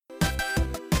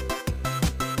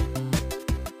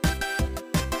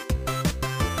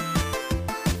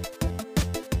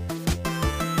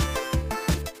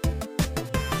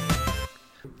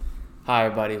Hi,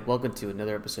 everybody. Welcome to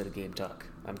another episode of Game Talk.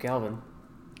 I'm Calvin,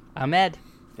 I'm Ed.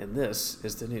 and this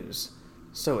is the news.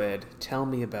 So, Ed, tell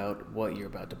me about what you're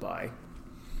about to buy.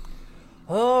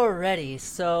 Alrighty,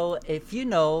 so if you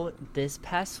know, this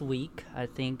past week, I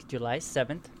think July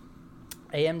 7th,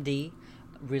 AMD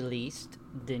released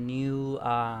the new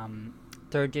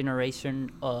third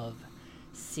generation of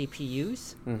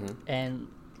CPUs. And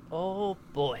oh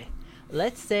boy,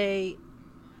 let's say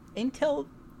Intel's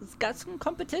got some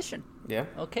competition. Yeah?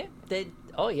 Okay.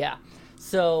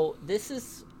 So this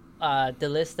is the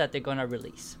list that they're gonna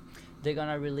release. They're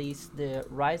gonna release the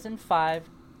Ryzen 5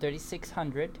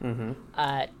 3600 and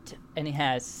it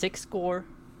has 6 core,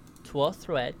 12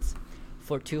 threads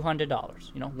for $200.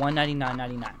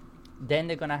 $199.99. Then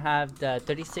they're gonna have the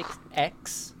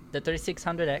 3600X,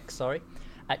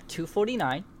 at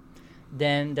 $249.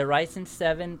 Then the Ryzen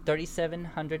 7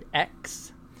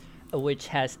 3700X, which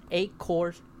has 8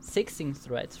 cores, 16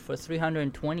 threads for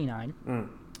 $329.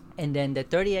 And then the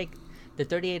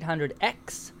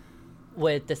 3800X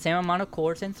with the same amount of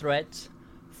cores and threads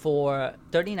for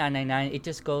 $39.99. It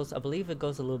just goes, I believe it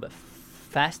goes a little bit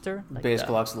faster. Base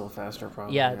clock's a little faster,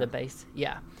 probably. Yeah, the base.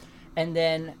 Yeah. And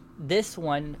then this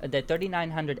one, the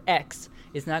 3900X,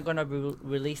 is not going to be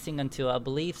releasing until, I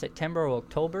believe, September or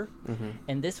October.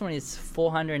 And this one is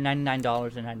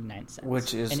 $499.99.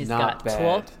 Which is and it's not got bad.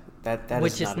 12, That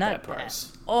which is is not a not bad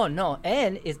price. Oh, no.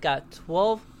 And it's got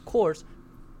 12 cores,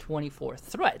 24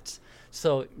 threads.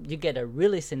 So you get a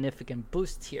really significant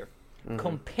boost here.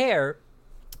 Compare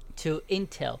to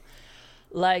Intel.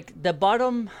 Like the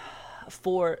bottom of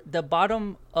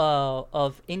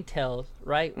Intel,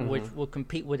 right, which will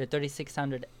compete with the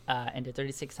 3600 and the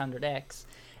 3600X,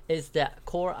 is the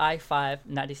Core i5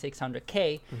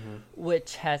 9600K,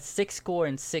 which has 6 core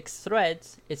and 6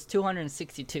 threads. It's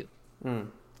 262.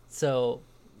 So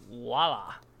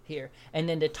voila here. And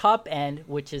then the top end,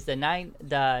 which is the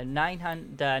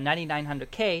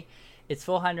 9900K, it's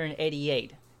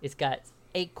 488. It's got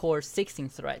 8 cores, 16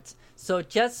 threads. So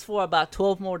just for about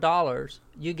 $12 more,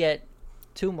 you get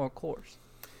 2 more cores.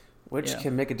 Which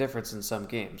can make a difference in some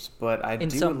games. But I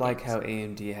do like how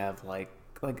AMD have like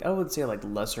I would say like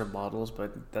lesser models,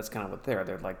 but that's kind of what they are.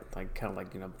 They're like the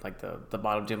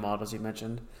bottom 2 models you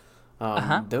mentioned.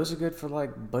 Those are good for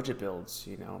like budget builds,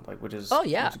 which is which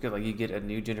is good. Like you get a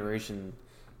new generation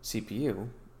CPU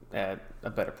at a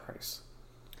better price.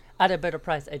 At a better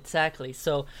price, exactly.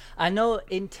 So I know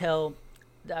Intel,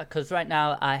 because right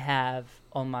now I have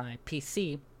on my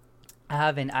PC, I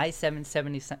have an i7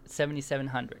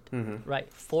 7700,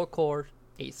 right? 4 cores,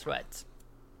 8 threads.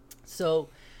 So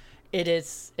it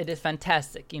is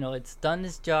fantastic. It's done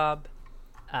its job.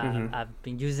 I've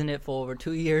been using it for over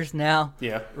 2 years now.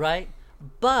 Yeah. Right?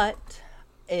 But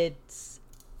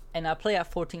and I play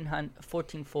at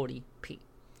 1440p.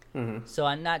 So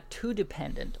I'm not too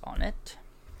dependent on it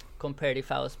compared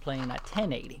if I was playing at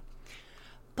 1080.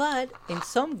 But in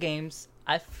some games,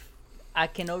 I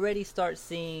can already start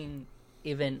seeing,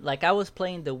 even like I was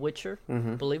playing The Witcher,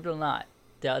 believe it or not,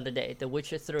 the other day, The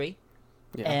Witcher 3.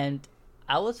 Yeah. And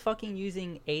I was fucking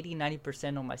using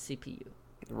 80-90% on my CPU.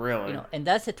 Really? And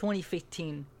that's a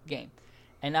 2015 game.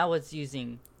 And I was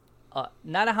using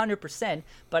not 100%,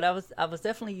 but I was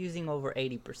definitely using over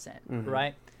 80%,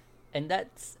 right? And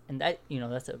that's a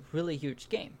really huge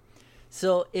game.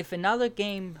 So if another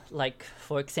game, like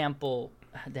for example,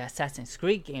 the Assassin's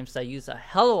Creed games that use a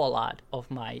hell of a lot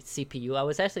of my CPU, I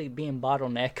was actually being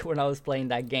bottlenecked when I was playing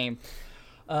that game.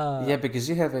 Yeah, because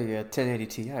you have a 1080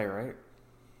 Ti, right?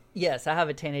 Yes, I have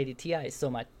a 1080 Ti, so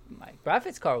my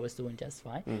graphics card was doing just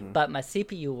fine, but my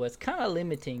CPU was kind of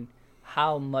limiting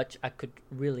how much I could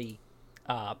really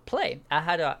play. I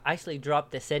had to actually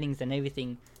drop the settings and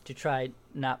everything to try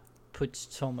not put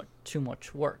too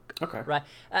much work. Okay. Right,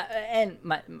 and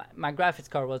my graphics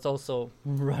card was also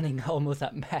running almost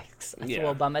at max as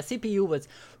well, but my CPU was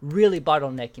really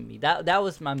bottlenecking me. That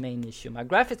was my main issue. My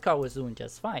graphics card was doing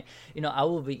just fine. I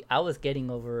was getting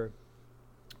over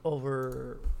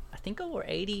I think over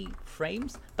 80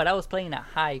 frames, but I was playing at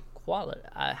high quality,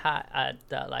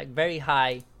 like very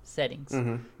high settings,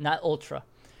 not ultra,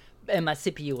 and my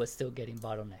CPU was still getting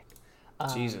bottlenecked.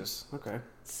 Jesus. Okay.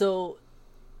 So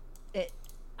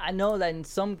I know that in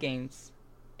some games,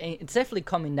 it's definitely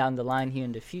coming down the line here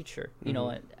in the future.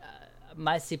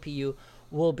 My CPU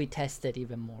will be tested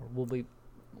even more.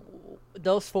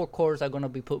 Those 4 cores are going to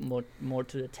be put more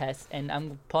to the test, and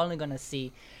I'm probably going to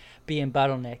see being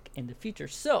bottleneck in the future.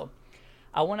 So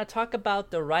I want to talk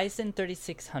about the Ryzen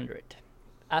 3600.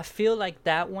 I feel like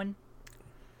that one,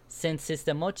 since it's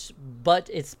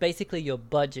it's basically your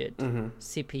budget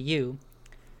CPU,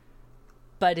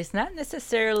 but it's not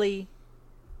necessarily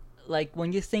like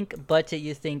when you think budget,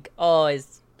 you think, oh,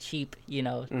 it's cheap.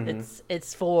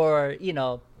 It's for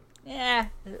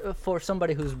for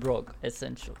somebody who's broke,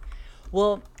 essentially.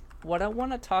 Well, what I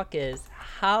want to talk is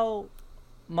how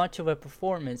much of a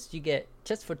performance you get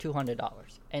just for $200.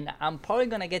 And I'm probably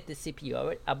going to get the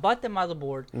CPU. I bought the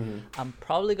motherboard. I'm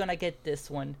probably going to get this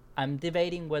one. I'm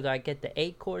debating whether I get the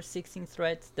 8-core 16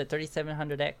 threads, the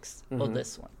 3700X, or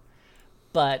this one.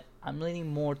 But I'm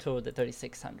leaning more toward the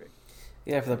 3600.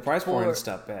 Yeah, for the price point, it's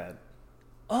not bad.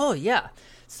 Oh, yeah.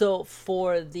 So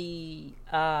for the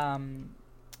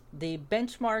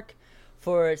benchmark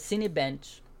for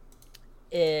Cinebench,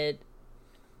 it's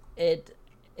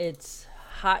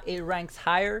high, it ranks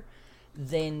higher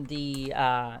than the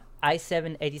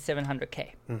i7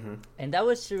 8700K. And that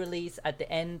was released at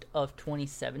the end of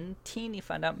 2017, if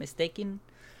I'm not mistaken.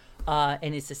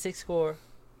 And it's a 6-core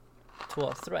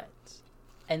 12 threads.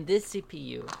 And this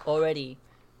CPU already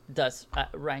does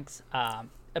ranks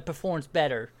it performs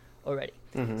better already.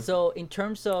 So in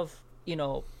terms of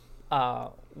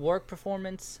work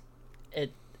performance,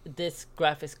 this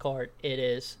graphics card, it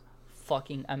is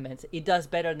fucking immense. It does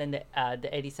better than the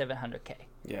 8700K.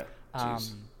 Yeah.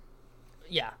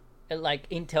 Yeah, like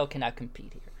Intel cannot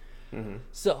compete here.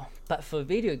 So, but for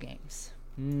video games,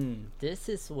 this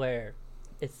is where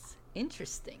it's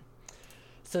interesting.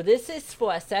 So this is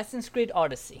for Assassin's Creed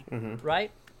Odyssey,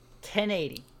 right?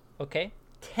 1080, okay?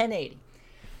 1080.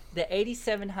 The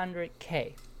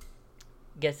 8700K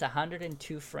gets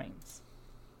 102 frames.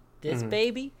 This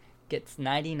baby gets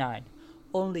 99.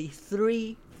 Only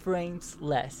 3 frames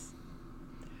less.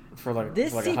 For like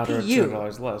CPU,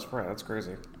 $102 less, right? That's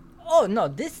crazy. Oh no,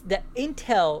 the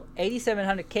Intel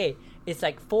 8700K is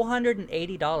like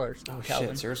 $480. Oh Calvin.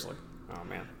 shit! Seriously? Oh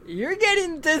man. You're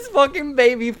getting this fucking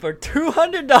baby for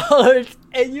 $200,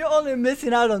 and you're only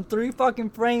missing out on 3 fucking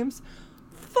frames.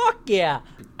 Fuck yeah!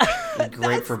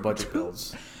 Great for budget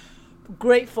builds.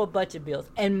 Great for budget builds,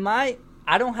 and I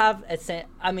don't have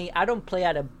I don't play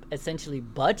at a essentially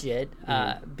budget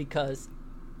because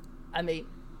I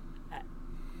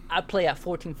play at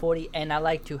 1440 and I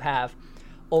like to have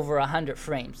over 100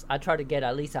 frames. I try to get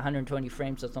at least 120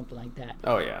 frames or something like that.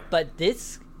 Oh yeah. But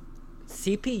this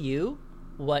CPU,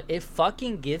 what it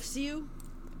fucking gives you,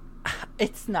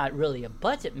 it's not really a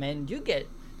budget, man.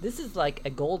 This is like a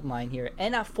gold mine here.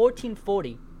 And at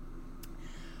 1440,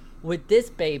 with this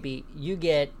baby, you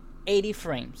get 80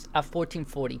 frames at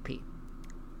 1440p.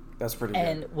 That's pretty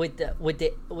and good. with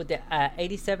the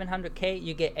 8700K,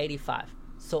 you get 85.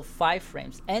 So 5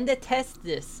 frames. And they test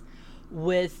this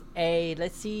with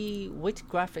let's see, which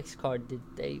graphics card did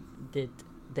they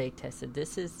test it?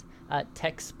 This is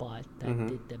TechSpot that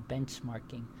did the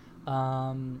benchmarking.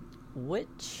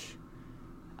 Which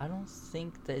I don't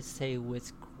think they say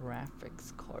which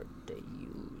graphics card they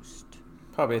used.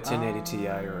 Probably a 1080 Ti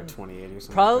or a 2080 or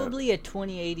something. Probably like a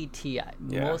 2080 Ti,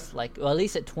 yeah. Most likely, well, at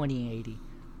least a 2080.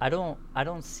 I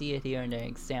don't see it here in the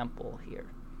example here.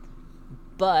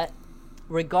 But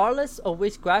regardless of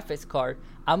which graphics card,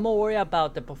 I'm more worried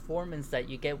about the performance that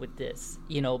you get with this.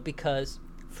 Because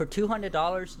for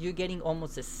 $200, you're getting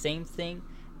almost the same thing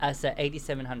as the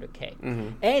 8700K,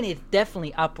 and it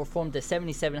definitely outperformed the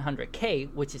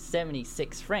 7700K, which is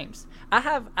 76 frames.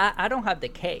 I don't have the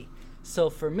K,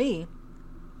 so for me,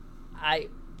 I'm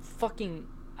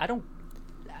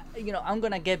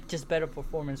gonna get just better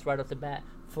performance right off the bat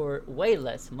for way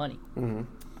less money.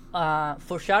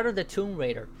 For Shadow of the Tomb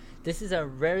Raider, this is a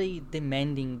very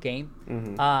demanding game.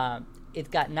 It's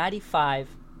got 95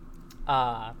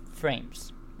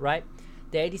 frames, right?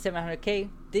 The 8700K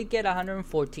did get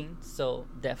 114, so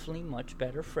definitely much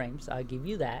better frames. I'll give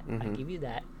you that. And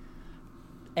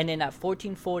then at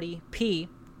 1440p,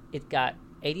 it got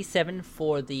 87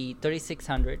 for the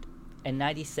 3600 and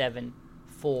 97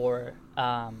 for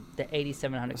the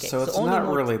 8700K. So it's not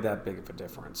really that big of a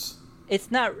difference. It's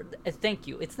not. Thank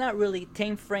you. It's not really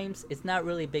 10 frames. It's not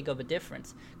really big of a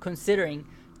difference considering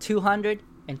 $200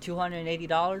 and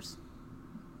 $280.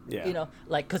 Yeah.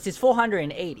 Because it's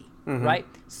 480, right?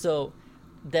 So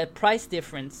the price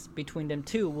difference between them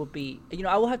two will be,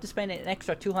 I will have to spend an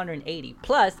extra $280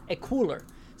 plus a cooler.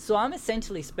 So I'm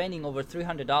essentially spending over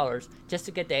 $300 just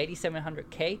to get the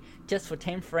 8700K just for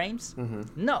 10 frames.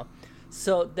 No.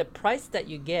 So the price that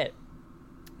you get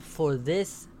for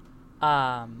this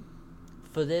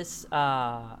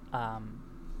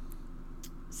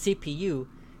CPU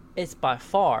is by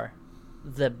far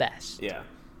the best. Yeah.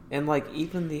 And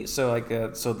even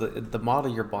the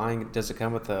model you're buying, does it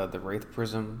come with the Wraith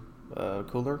Prism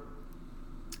cooler?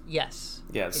 Yes.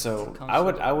 Yeah, so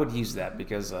I would use that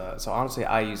because so honestly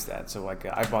I use that. So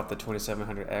I bought the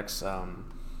 2700X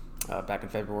back in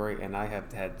February, and I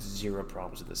have had zero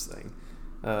problems with this thing.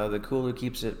 The cooler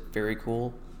keeps it very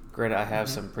cool. Granted, I have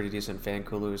some pretty decent fan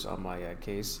coolers on my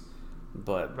case,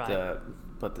 but the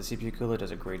CPU cooler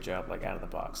does a great job like out of the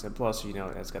box. And plus,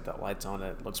 it's got the lights on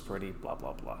it, looks pretty, blah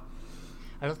blah blah.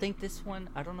 I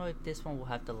don't know if this one will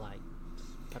have the light.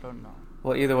 I don't know.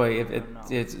 Well, either way,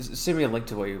 it's send me a link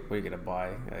to what you're gonna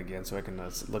buy again, so I can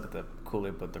look at the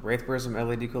cooler. But the Wraith Prism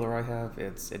LED cooler I have,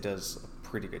 it does a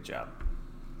pretty good job.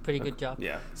 Pretty good job.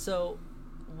 Yeah. So,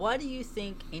 what do you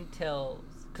think Intel?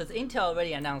 Because Intel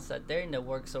already announced that they're in the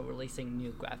works of releasing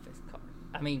new graphics card.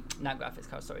 I mean, not graphics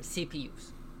cards. Sorry,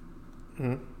 CPUs.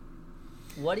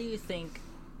 Mm-hmm. What do you think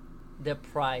their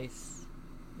prices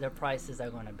are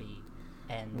going to be?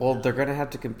 And they're gonna have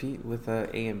to compete with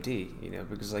AMD,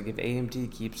 because like if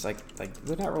AMD keeps like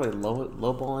they're not really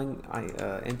lowballing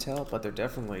Intel, but they're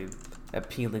definitely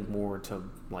appealing more to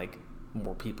like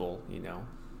more people,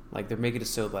 like they're making it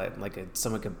so that like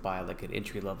someone could buy like an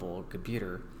entry level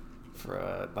computer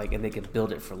for and they could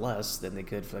build it for less than they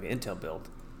could for like an Intel build,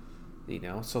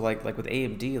 So like with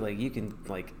AMD, like you can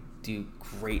like do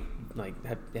great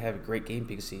have a great game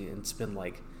PC and spend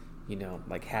like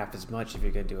half as much if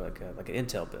you're gonna do like an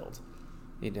Intel build,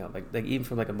 like even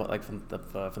from from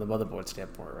the motherboard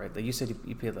standpoint, right? Like you said,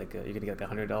 you paid like you're gonna get like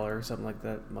 $100 or something like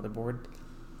that motherboard,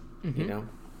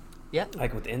 Yeah.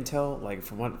 Like with Intel, like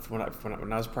when I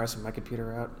was pricing my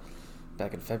computer out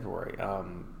back in February,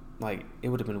 like it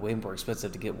would have been way more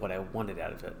expensive to get what I wanted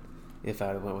out of it if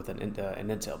I went with an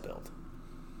Intel build.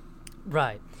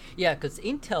 Right. Yeah, because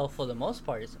Intel, for the most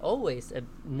part, is always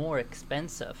more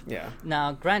expensive. Yeah.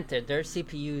 Now, granted, their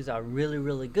CPUs are really,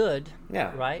 really good.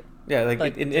 Yeah. Right. Yeah,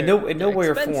 like in no way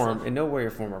or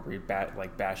form are we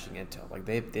bashing Intel. Like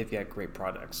they've got great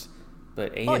products,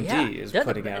 but AMD is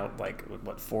putting out like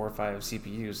 4 or 5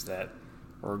 CPUs that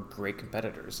are great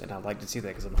competitors, and I'd like to see that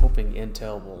because I'm hoping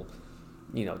Intel will,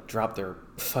 drop their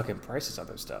fucking prices on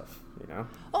their stuff.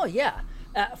 Oh yeah.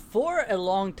 For a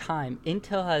long time,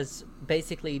 Intel has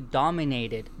basically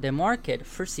dominated the market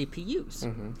for CPUs.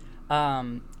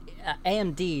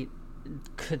 AMD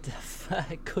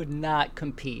could not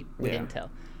compete with Intel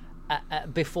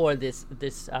before this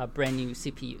brand new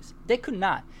CPUs. They could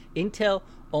not. Intel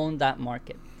owned that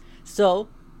market. So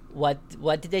what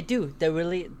did they do? They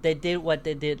did what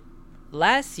they did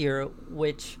last year,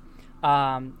 which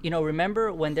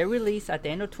remember when they released at the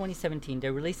end of 2017, they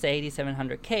released the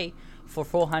 8700K for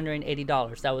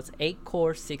 $480. That was 8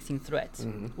 cores, 16 threads.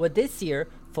 Well, this year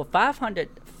for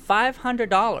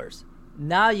 $500,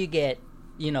 now you get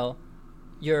your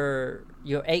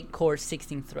 8 cores,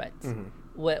 16 threads.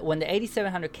 When the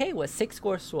 8700K was 6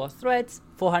 cores, 12 threads,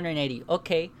 $480.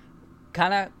 Okay,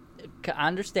 kind of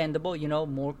understandable.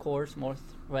 More cores, more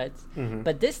threads.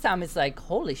 But this time it's like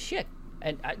holy shit.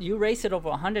 And you raise it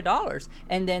over $100,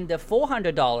 and then the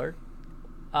 $400,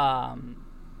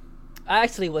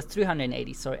 actually it was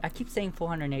 $380. Sorry, I keep saying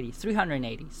 $480.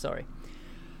 $380. Sorry.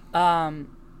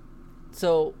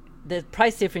 So the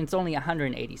price difference is only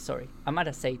 $180. Sorry, I might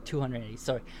have said $280.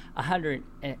 Sorry,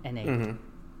 $180.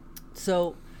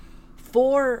 So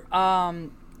for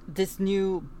this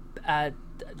new batch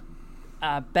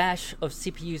of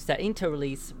CPUs that Intel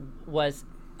released was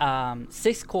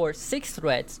 6 cores, 6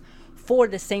 threads, for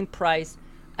the same price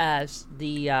as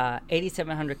the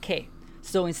 8700K.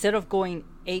 So instead of going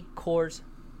 8 cores,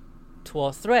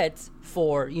 12 threads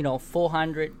for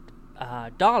 $400,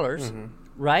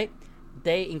 right?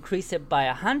 They increase it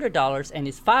by $100 and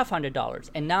it's $500.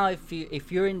 And now if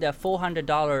you're in the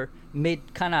 $400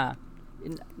 mid kind of,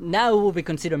 now it will be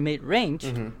considered mid range,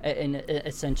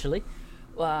 essentially.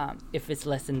 If it's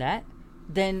less than that,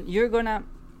 then you're gonna,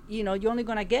 you're only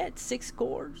gonna get 6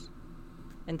 cores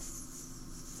and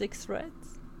 6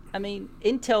 threads. I mean,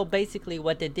 Intel basically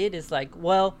what they did is like,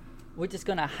 well, we're just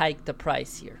gonna hike the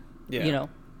price here,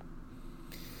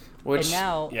 Which, and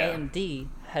now AMD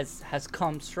has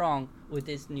come strong with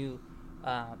this new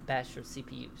batch of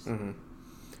CPUs.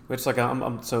 Which like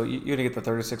so you're gonna get the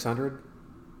 3600.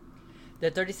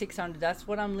 The 3600. That's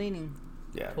what I'm leaning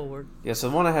forward. Yeah. So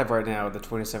the one I have right now, the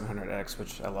 2700X,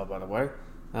 which I love by the way.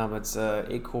 It's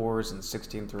 8 cores and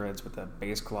 16 threads with a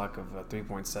base clock of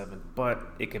 3.7,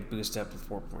 but it can boost up to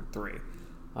 4.3.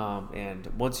 And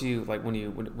once you when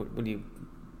you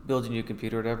build a new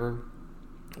computer or whatever,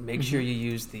 make sure you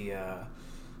use the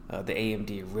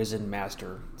AMD Ryzen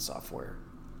Master software.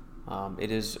 It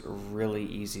is really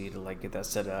easy to get that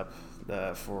set up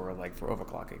for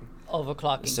overclocking.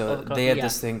 So they have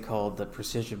this thing called the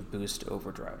Precision Boost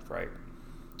Overdrive, right?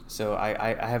 So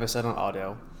I have it set on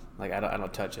auto. I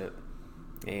don't touch it,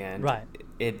 and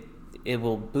it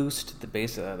will boost the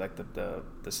base like the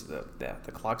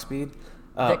clock speed.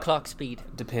 The clock speed,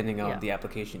 depending on the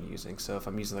application you're using. So if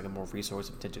I'm using like a more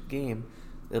resource-intensive game,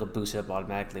 it'll boost it up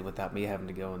automatically without me having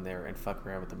to go in there and fuck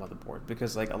around with the motherboard.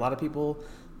 Because like a lot of people,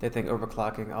 they think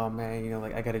overclocking, oh man, you know,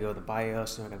 like I got to go to the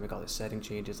BIOS and I got to make all these setting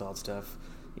changes, all that stuff.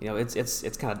 You know,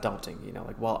 it's kind of daunting. You know,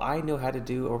 like while I know how to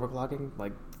do overclocking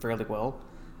like fairly well,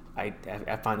 I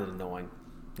find it annoying.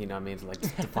 You know what I mean? Like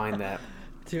to find that.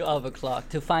 To overclock,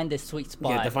 to find the sweet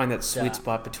spot. Yeah, to find that sweet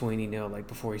spot between, you know, like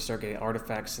before you start getting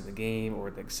artifacts in the game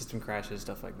or like system crashes,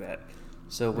 stuff like that.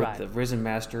 So with the Ryzen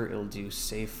Master, it'll do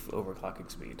safe overclocking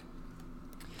speed.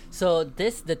 So the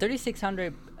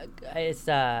 3600 is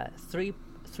 3.6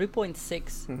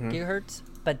 gigahertz,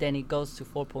 but then it goes to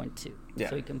 4.2. Yeah.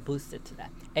 So you can boost it to that,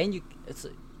 and you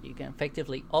can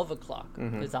effectively overclock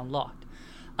because it's unlocked.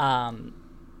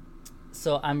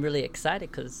 So I'm really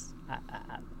excited because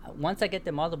once I get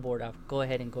the motherboard, I'll go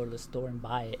ahead and go to the store and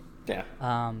buy it. Yeah.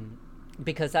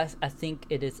 Because I think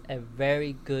it is a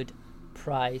very good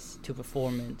price to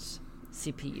performance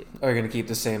CPU. Oh, you're gonna keep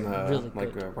the same really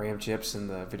RAM chips in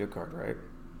the video card, right?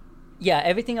 Yeah,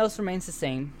 everything else remains the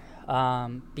same.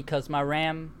 Because my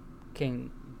RAM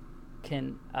can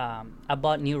I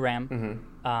bought new RAM.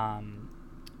 A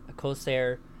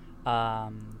Corsair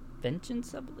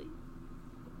Vengeance, I believe.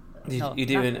 Are you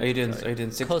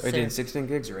doing 16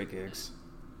 gigs or 8 gigs?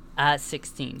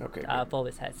 16. Okay. I've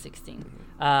always had 16.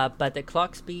 But the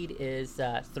clock speed is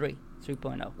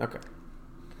 3.0. Okay.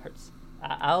 Hertz.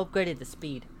 I upgraded the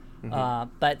speed.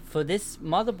 But for this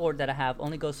motherboard that I have,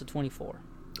 only goes to 24.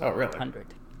 Oh, really?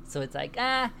 100. So it's like,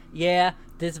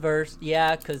 this verse,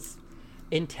 because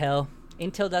Intel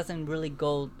doesn't really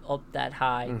go up that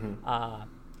high.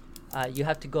 You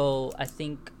have to go, I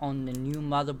think, on the new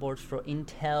motherboards for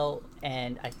Intel,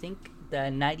 and I think the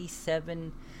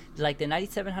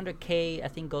 9700K, I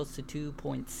think, goes to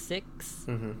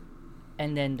 2.6,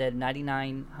 and then the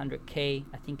 9900K,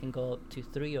 I think, can go up to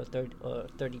 3 or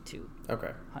 32.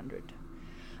 Okay. 100,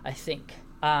 I think.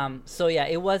 So yeah,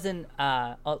 it wasn't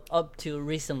up to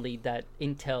recently that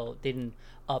Intel didn't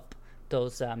up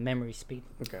those memory speed.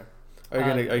 Okay. Are you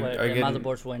getting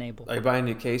motherboards weren't able? Are you buying a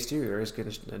new case too, or is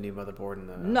getting a new motherboard?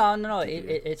 No.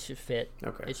 It should fit.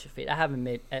 Okay. It should fit. I have a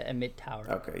mid tower.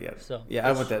 Okay, yeah. So yeah,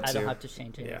 I want that too. I don't have to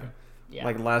change anything. Yeah.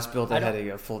 Like last build, I had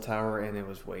a full tower, and it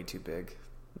was way too big.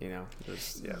 You know,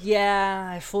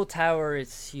 Yeah, a full tower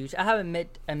is huge. I have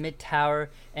a mid tower,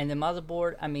 and the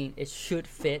motherboard. I mean, it should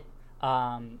fit.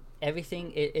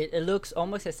 Everything it looks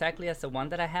almost exactly as the one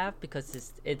that I have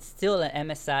because it's still an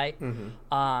MSI.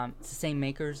 It's the same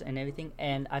makers and everything,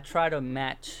 and I try to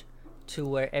match to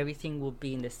where everything will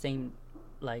be in the same,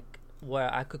 like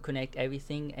where I could connect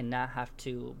everything and not have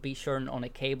to be shorted on a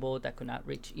cable that could not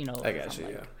reach. You know, I got you.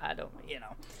 Yeah. I don't. You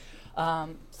know.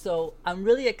 So I'm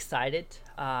really excited.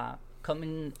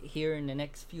 Coming here in the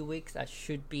next few weeks, I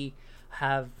should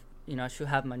have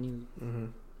my new.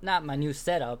 Not my new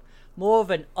setup, more of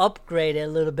an upgrade a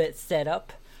little bit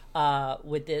setup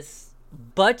with this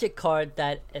budget card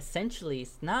that essentially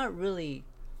is not really,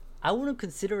 I wouldn't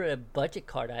consider it a budget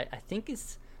card. I think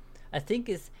it's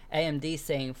AMD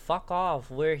saying fuck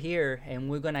off, we're here and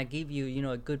we're gonna give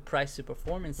you a good price to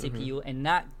performance CPU and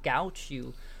not gouge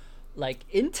you like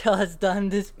Intel has done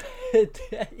this. It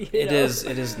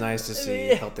is nice to see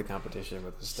healthy competition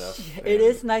with this stuff. It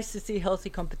is nice to see healthy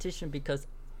competition because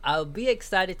I'll be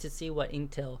excited to see what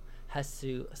Intel has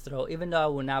to throw, even though I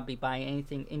will not be buying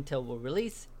anything Intel will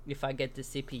release if I get the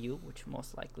CPU, which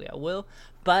most likely I will.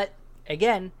 But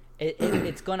again,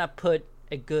 it's gonna put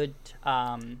a good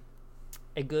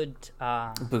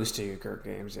boost to your current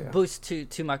games, boost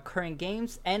to my current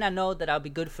games, and I know that I'll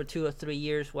be good for 2 or 3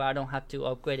 years where I don't have to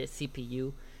upgrade a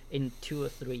CPU in 2 or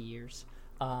 3 years.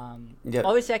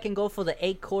 Obviously I can go for the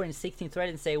 8-core and 16-thread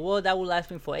and say, well, that will last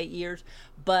me for 8 years,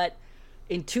 but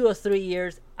in 2 or 3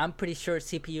 years, I'm pretty sure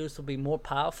CPUs will be more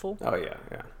powerful. Oh, yeah.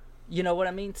 You know what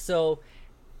I mean? So,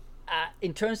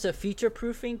 in terms of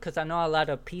future-proofing, because I know a lot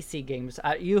of PC gamers,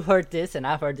 you heard this and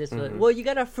I've heard this, well, you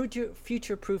got to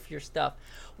future-proof your stuff.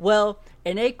 Well,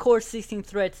 an 8-core 16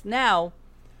 threads now,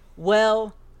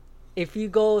 if you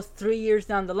go 3 years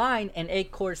down the line, an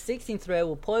 8-core 16 thread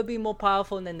will probably be more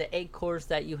powerful than the 8 cores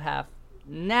that you have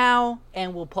now,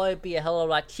 and will probably be a hell of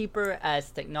a lot cheaper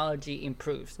as technology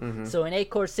improves. So an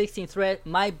 8-core 16 thread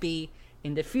might be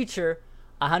in the future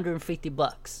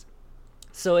 $150.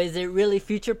 So is it really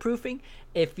future proofing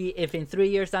if in 3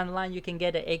 years down the line you can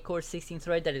get an 8-core 16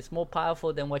 thread that is more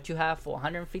powerful than what you have for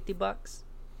 $150?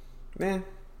 Yeah.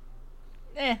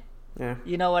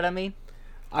 You know what I mean?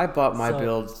 I bought my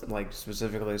build like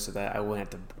specifically so that I wouldn't have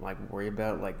to like worry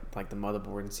about like the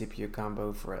motherboard and CPU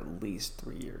combo for at least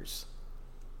 3 years.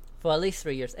 For at least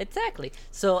 3 years, exactly.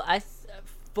 So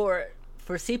for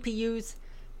CPUs,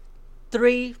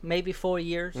 3 maybe 4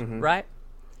 years, right?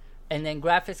 And then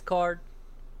graphics card,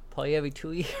 probably every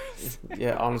 2 years.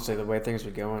 Yeah, honestly, the way things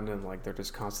are going and like they're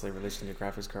just constantly releasing new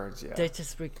graphics cards. Yeah, they're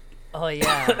just oh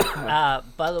yeah.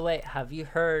 By the way, have you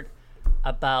heard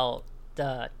about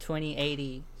the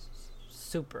 2080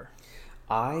 Super?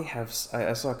 I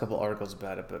saw a couple articles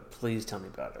about it, but please tell me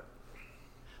about it.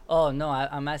 Oh no,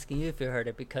 I'm asking you if you heard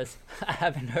it because I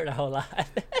haven't heard a whole lot.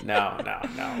 No.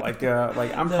 Like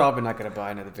I'm probably not gonna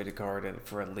buy another video card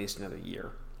for at least another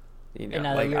year. You know,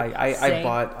 another like year.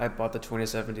 I bought the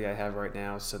 2070 I have right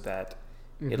now so that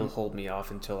it'll hold me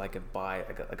off until I could buy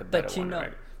like a better one,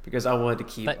 right? Because I wanted to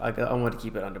keep I wanted to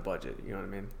keep it under budget. You know what I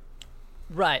mean?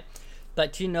 Right.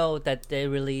 But you know that they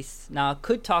release now. I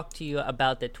could talk to you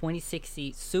about the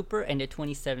 2060 Super and the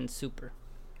 2070 Super.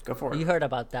 Go for it. You heard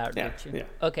about that, yeah, did you? Yeah.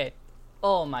 Okay.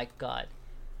 Oh my God.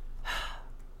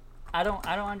 I don't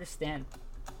understand.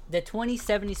 The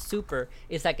 2070 Super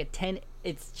is like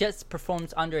it's just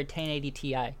performs under a 1080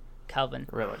 Ti, Calvin.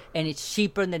 Really? And it's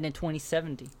cheaper than the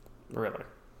 2070. Really?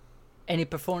 And it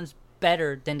performs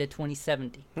better than the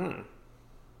 2070.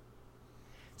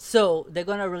 So they're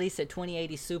gonna release a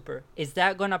 2080 Super. Is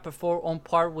that gonna perform on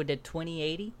par with the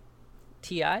 2080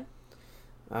 Ti? I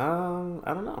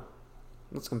don't know.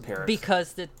 Let's compare it.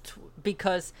 Because the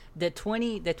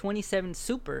 2070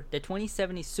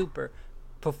 Super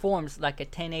performs like a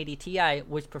 1080 Ti,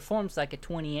 which performs like a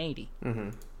 2080.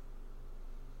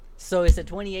 So is the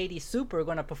 2080 Super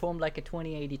gonna perform like a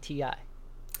 2080 Ti? I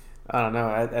don't know.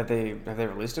 Have they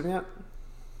released them yet?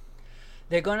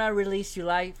 They're gonna release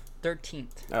July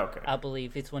 13th. Okay. I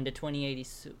believe it's when the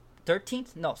 2080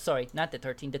 13th? No, sorry, not the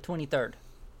 13th. The 23rd.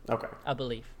 Okay. I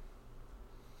believe.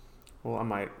 Well, I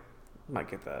might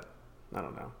get that. I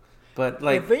don't know. But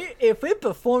like if it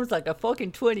performs like a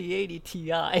fucking 2080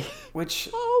 Ti, which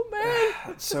oh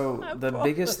man. So the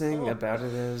biggest thing about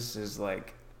it is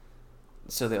like,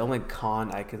 so the only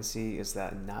con I can see is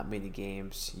that not many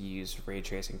games use ray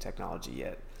tracing technology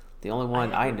yet. The only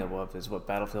one I know of is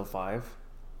Battlefield 5,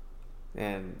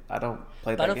 and I don't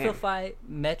play that game. Battlefield 5,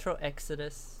 Metro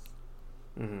Exodus,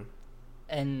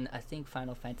 and I think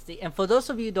Final Fantasy. And for those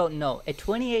of you who don't know, a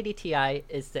 2080 Ti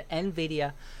is the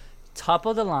NVIDIA top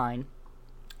of the line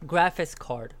graphics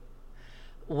card,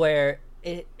 where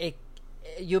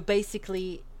you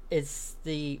basically is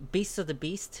the beast of the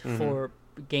beast for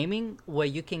gaming, where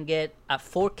you can get at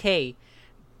 4K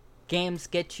games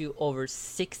get you over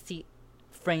 60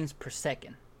 frames per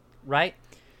second, right?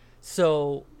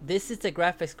 So this is the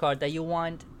graphics card that you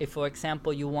want. If, for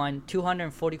example, you want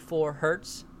 244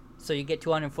 hertz, so you get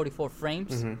 244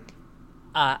 frames in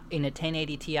a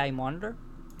 1080 Ti monitor,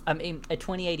 I mean a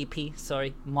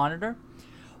 2080p monitor,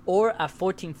 or a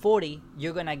 1440,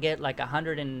 you're gonna get like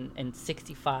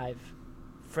 165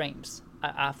 frames,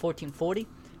 1440,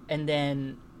 and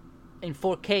then in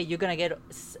 4K you're gonna get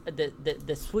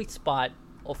the sweet spot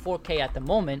of 4K at the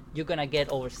moment. You're gonna get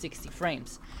over 60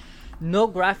 frames. No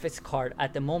graphics card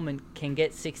at the moment can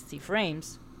get 60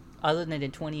 frames other than the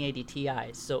 2080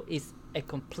 Ti. So it's a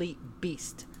complete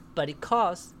beast, but it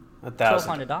costs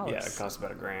 $1,200. Yeah, it costs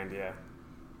about $1,000.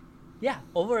 Yeah,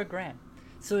 over $1,000.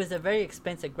 So it's a very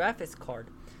expensive graphics card.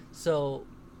 So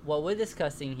what we're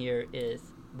discussing here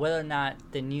is whether or not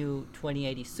the new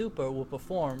 2080 Super will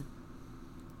perform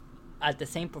at the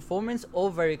same performance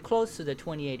or very close to the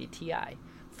 2080 Ti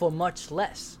for much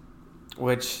less.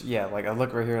 Which, yeah, like I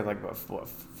look right here, like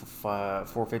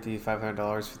 $450,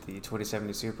 $500 for the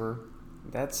 2070 Super.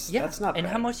 That's not and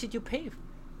bad. how much did you pay?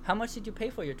 How much did you pay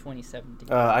for your 2070?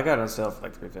 I got it on sale for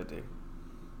like $350.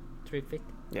 $350.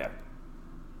 Yeah.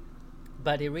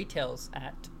 But it retails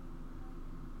at.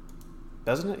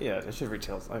 Doesn't it? Yeah, it should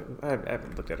retail. I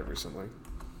haven't looked at it recently.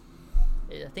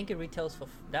 I think it retails for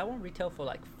that one. Retail for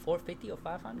like $450 or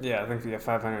 $500. Yeah, I think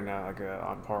 $500 now, like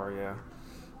on par. Yeah,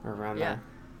 or around there.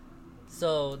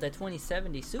 So the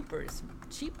 2070 Super is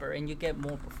cheaper, and you get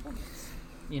more performance.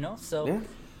 You know, so. Yeah.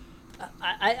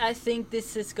 I think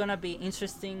this is gonna be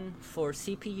interesting for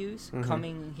CPUs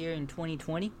coming here in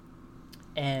 2020,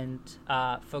 and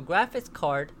for graphics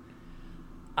card,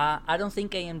 I don't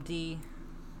think AMD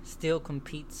still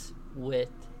competes with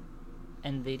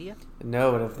NVIDIA.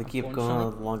 No, but if they keep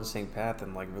going along the same path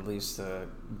and like release the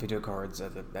video cards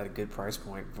at a good price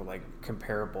point for like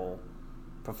comparable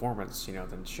performance, you know,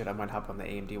 then shit, I might hop on the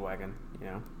AMD wagon, you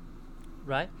know.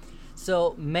 Right.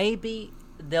 So maybe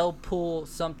they'll pull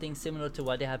something similar to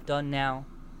what they have done now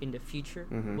in the future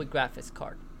with graphics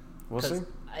card. We'll see.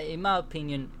 In my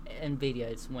opinion,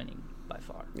 Nvidia is winning by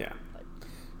far. Yeah.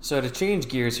 So to change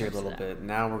gears here a little bit,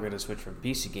 now we're going to switch from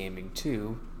PC gaming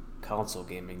to console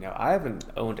gaming. Now, I haven't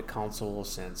owned a console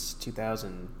since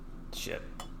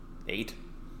 2008,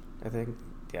 I think.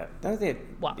 Yeah.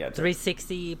 Wow. Yeah,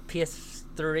 360,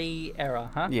 PS3 era,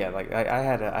 huh? Yeah, like I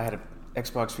had a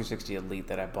Xbox 360 Elite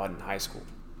that I bought in high school.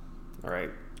 All right.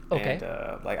 Okay.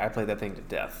 And like I played that thing to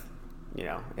death, you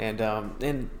know.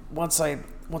 And once I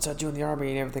joined the army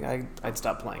and everything, I'd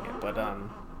stopped playing it. But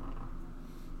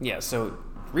yeah. So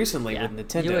recently with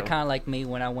Nintendo, you were kind of like me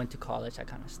when I went to college. I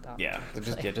kind of stopped. Yeah.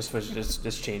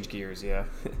 Just change gears. Yeah.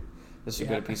 Just to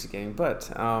go to PC gaming,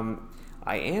 but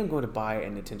I am going to buy a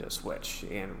Nintendo Switch,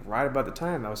 and right about the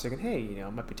time I was thinking, hey, you know,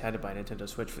 it might be time to buy a Nintendo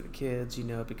Switch for the kids, you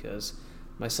know, because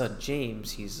my son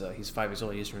James, he's 5 years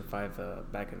old. He just turned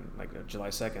 5 back in like July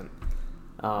 2nd.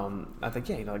 I think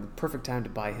you know, like perfect time to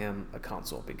buy him a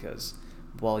console because,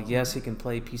 while yes, he can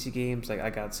play PC games. Like I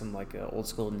got some like old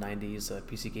school '90s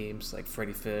PC games like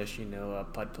Freddy Fish, you know,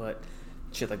 Putt Putt,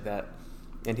 shit like that,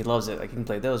 and he loves it. Like he can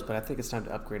play those, but I think it's time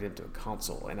to upgrade him to a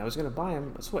console. And I was going to buy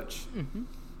him a Switch. Mm-hmm.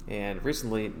 And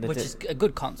recently, which is a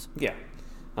good console. Yeah,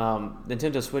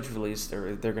 Nintendo Switch released.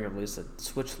 They're going to release a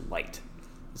Switch Lite.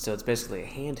 So it's basically a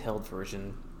handheld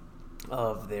version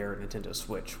of their Nintendo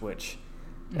Switch, which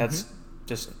that's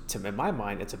just in my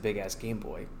mind, it's a big ass Game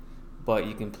Boy, but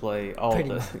you can play all Pretty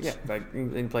much. like you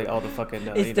can play all the fucking.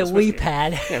 It's the Wii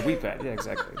Pad. Yeah, Wii Pad. Yeah,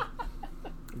 exactly.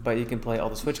 But you can play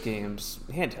all the Switch games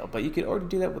handheld. But you could already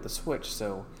do that with the Switch.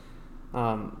 So,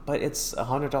 but it's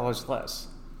 $100 less.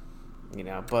 You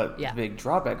know, but the big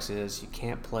drawbacks is you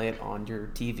can't play it on your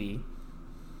TV,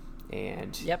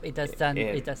 and it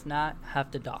does not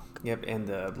have the dock. Yep, and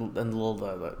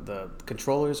the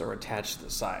controllers are attached to the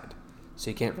side, so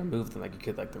you can't remove them like you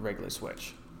could like the regular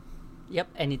Switch. Yep,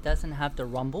 and it doesn't have the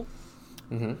rumble.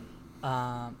 Mm-hmm.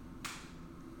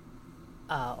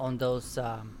 On those.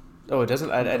 Oh, it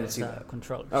doesn't. I didn't see that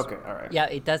controllers. Okay, all right. Yeah,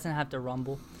 it doesn't have the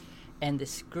rumble, and the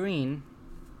screen.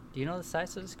 Do you know the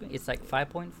size of the screen? It's like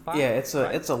 5.5. Yeah, it's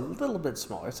a little bit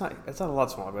smaller. It's not a lot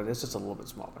smaller, but it's just a little bit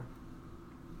smaller.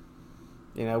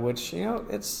 You know, which you know,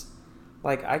 it's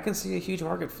like I can see a huge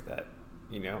market for that.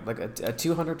 You know, like a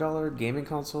 $200 gaming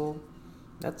console.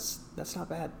 That's not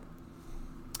bad.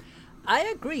 I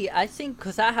agree. I think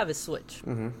because I have a Switch,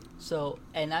 Mm-hmm.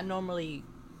 and I normally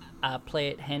play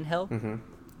it handheld. Mm-hmm.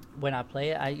 When I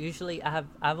play it,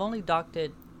 I've only docked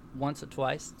it once or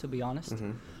twice, to be honest.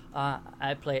 Mm-hmm.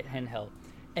 I play it handheld,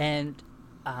 and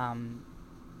I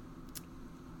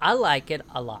like it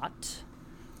a lot.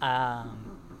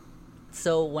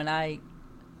 So when I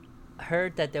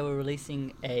heard that they were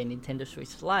releasing a Nintendo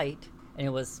Switch Lite, and it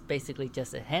was basically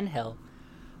just a handheld,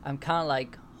 I'm kind of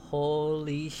like,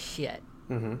 holy shit.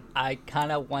 Mm-hmm. I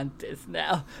kind of want this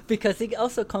now because it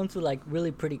also comes with like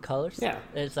really pretty colors. Yeah,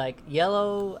 there's like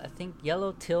yellow,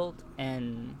 yellow, tilt,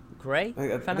 and gray.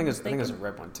 I think there's a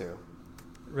red one too.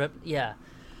 Yeah.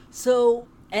 So,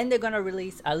 and they're gonna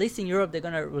release, at least in Europe, they're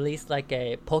gonna release like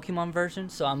a Pokemon version.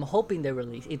 So I'm hoping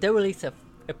if they release a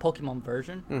Pokemon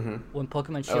version when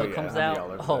Pokemon Shield comes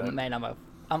out. Oh man, I'm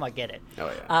gonna get it.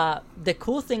 Oh yeah. The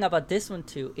cool thing about this one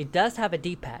too, it does have a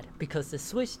D-pad because the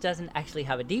Switch doesn't actually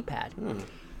have a D-pad.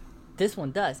 This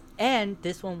one does, and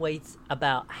this one weighs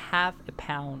about half a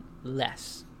pound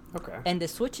less. Okay. And the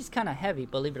Switch is kind of heavy,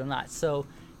 believe it or not. So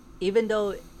even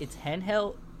though it's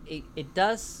handheld, it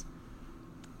does,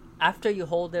 after you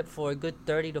hold it for a good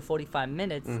 30 to 45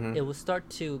 minutes, it will start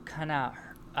to kind of,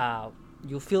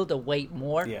 you feel the weight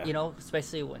more, you know,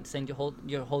 especially when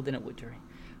you're holding it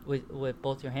with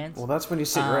both your hands. Well, that's when you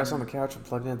sit your ass on the couch and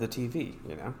plug into the TV,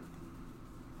 you know?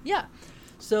 Yeah.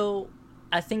 So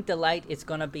I think the Lite is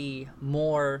going to be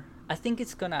more, I think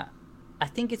it's going to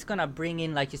bring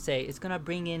in, like you say, it's going to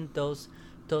bring in those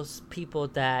people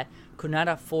that could not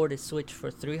afford a Switch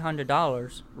for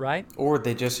 $300, right? Or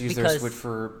they just use their Switch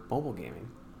for mobile gaming.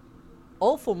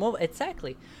 Oh, for mobile,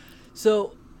 exactly.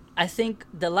 So I think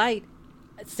the Lite,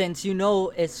 since you know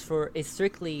it's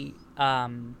strictly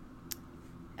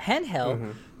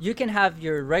handheld, you can have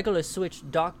your regular Switch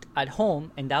docked at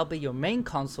home, and that'll be your main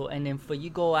console. And then for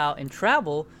you go out and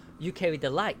travel, you carry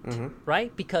the Lite,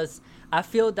 right? Because I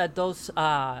feel that those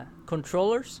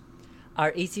controllers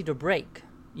are easy to break.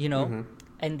 You know,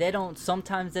 and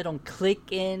sometimes they don't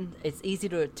click in. It's easy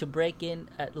to break in.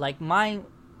 Like my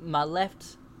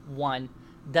left one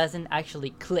doesn't actually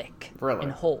click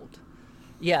and hold.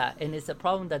 Yeah, and it's a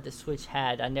problem that the Switch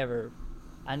had. I never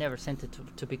sent it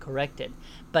to be corrected,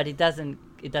 but it doesn't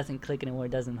click anymore.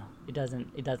 It doesn't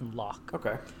lock.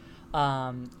 Okay.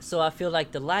 So I feel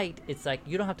like the Lite, it's like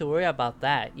you don't have to worry about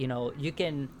that. You know, you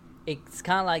can it's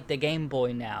kind of like the Game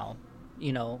Boy now,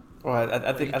 you know. Well,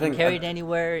 I think carry it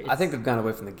anywhere. I think they've gone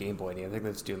away from the Game Boy. I think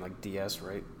that's doing like DS,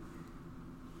 right?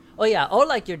 Oh yeah, or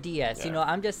like your DS. Yeah. You know,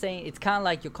 I'm just saying it's kind of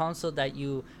like your console that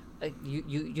you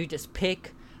just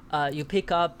pick. You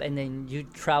pick up and then you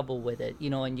travel with it, you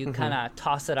know, and you kind of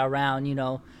toss it around, you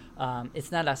know.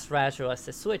 It's not as fragile as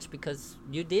the Switch because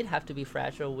you did have to be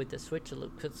fragile with the Switch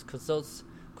because those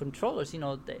controllers, you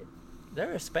know,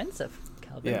 they're expensive,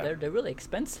 Calvin. Yeah. They're really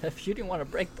expensive. You didn't want to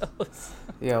break those.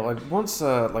 Yeah, once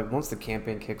the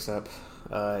campaign kicks up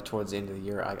towards the end of the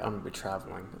year, I'm gonna be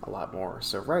traveling a lot more.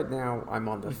 So right now I'm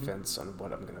on the fence on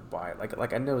what I'm gonna buy.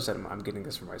 Like I know that I'm getting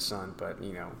this for my son, but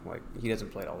you know, like he doesn't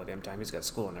play it all the damn time. He's got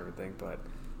school and everything. But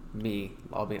me,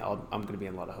 I'm gonna be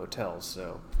in a lot of hotels.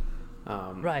 So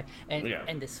right,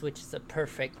 and the Switch is a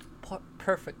perfect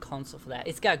console for that.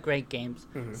 It's got great games,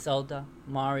 Zelda,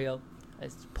 Mario.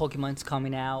 Pokemon's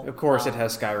coming out. Of course, it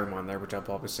has Skyrim on there, which I'll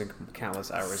probably sink countless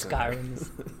hours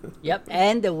Skyrim. Yep,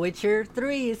 and The Witcher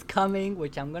 3 is coming,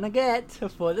 which I'm gonna get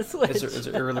for the Switch. Is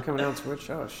it really coming out on Switch?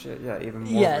 Oh shit, yeah, even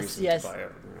more reason to buy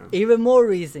it. Yeah. Even more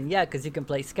reason, yeah, because you can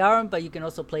play Skyrim, but you can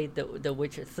also play The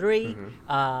Witcher 3,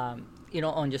 you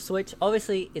know, on your Switch.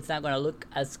 Obviously, it's not gonna look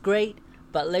as great,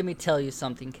 but let me tell you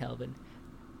something, Kelvin.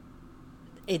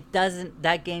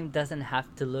 That game doesn't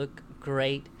have to look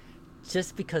great.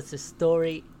 Just because the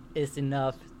story is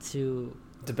enough to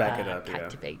back it up,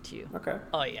 captivate you. Okay.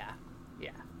 Oh yeah.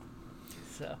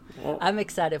 So I'm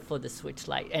excited for the Switch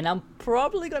Lite, and I'm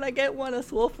probably gonna get one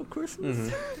as well for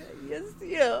Christmas. Yes,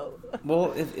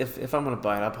 Well, if I'm gonna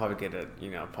buy it, I'll probably get it,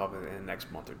 you know, probably in the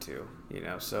next month or two, you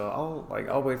know. So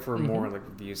I'll wait for more like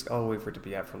reviews. I'll wait for it to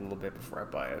be out for a little bit before I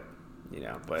buy it, you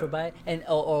know. But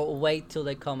or wait till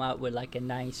they come out with like a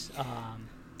nice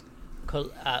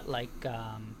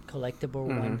collectible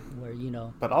one where, you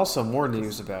know. But also more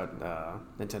news about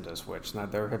Nintendo Switch. Now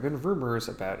there have been rumors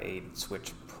about a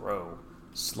Switch Pro,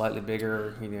 slightly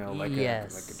bigger, you know, like a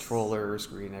controller,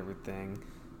 screen, everything,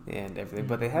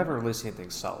 but they haven't released anything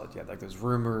solid yet. Like there's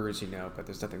rumors, you know, but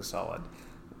there's nothing solid.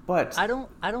 But I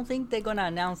don't think they're gonna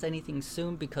announce anything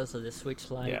soon because of the Switch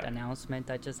Lite announcement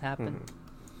that just happened.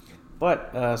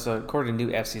 But so according to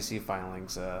new FCC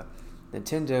filings,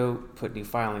 Nintendo put new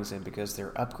filings in because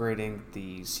they're upgrading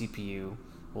the CPU.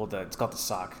 Well, it's called the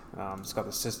SoC. It's called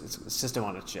the system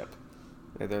on a chip.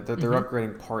 They're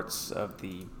upgrading parts of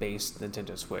the base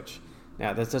Nintendo Switch.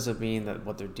 Now, this doesn't mean that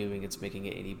what they're doing it's making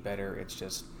it any better. It's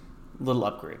just little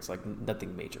upgrades, like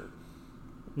nothing major.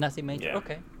 Nothing major. Yeah.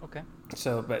 Okay.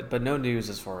 So, but no news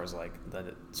as far as like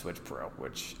the Switch Pro,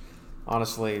 which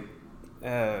honestly,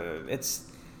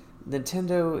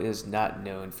 Nintendo is not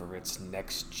known for its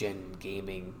next gen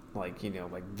gaming, like, you know,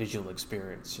 like visual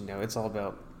experience. You know, it's all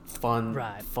about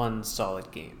fun,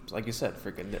 solid games. Like you said,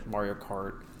 freaking Mario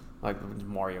Kart, like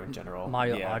Mario in general.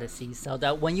 Mario Odyssey. So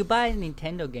that when you buy a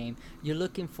Nintendo game, you're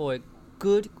looking for a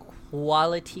good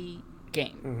quality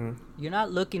game. You're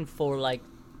not looking for like,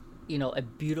 you know, a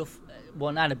beautiful.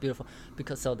 Well, not a beautiful,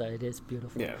 because Zelda, it is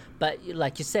beautiful. Yeah. But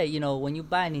like you say, you know, when you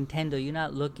buy a Nintendo, you're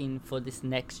not looking for this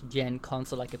next-gen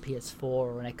console like a PS4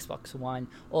 or an Xbox One,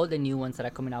 or the new ones that are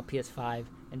coming out, PS5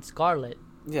 and Scarlet.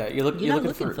 Yeah, you're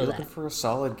looking for a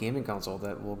solid gaming console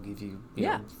that will give you, you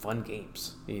know, fun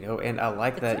games. You know, and I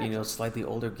like that, you know, slightly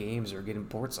older games are getting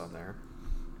ports on there.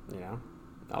 You know,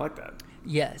 I like that.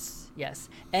 Yes.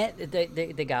 And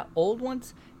they got old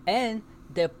ones, and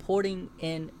they're porting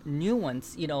in new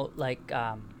ones, you know, like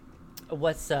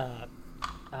Wolfenstein.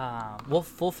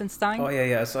 Oh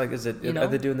yeah. So like, are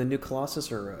they doing the new Colossus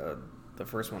or the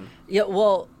first one? Yeah.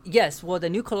 Well, yes. Well, the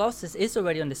new Colossus is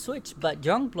already on the Switch, but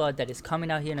Youngblood that is coming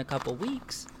out here in a couple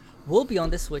weeks will be on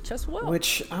the Switch as well.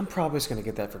 Which I'm probably just gonna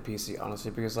get that for PC,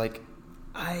 honestly, because like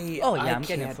I'm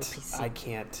getting it for PC. I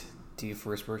can't do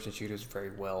first-person shooters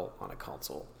very well on a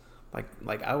console.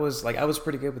 Like I was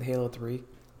pretty good with Halo 3.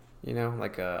 You know,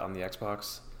 like on the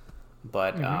Xbox,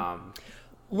 but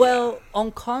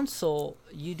on console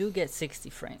you do get 60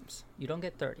 frames. You don't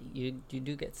get 30. You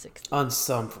do get 60 on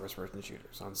some first-person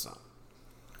shooters. On some.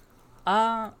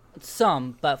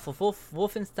 Some, but for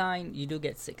Wolfenstein you do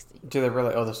get 60. Do they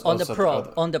really? On the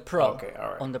Pro. Okay,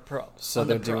 all right. On the Pro. So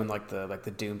they're doing like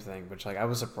the Doom thing, which like I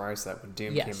was surprised that when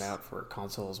Doom came out for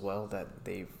console as well, that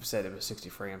they said it was 60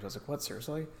 frames. I was like, what,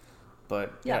 seriously?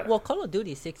 But well, Call of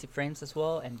Duty is 60 frames as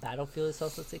well, and Battlefield is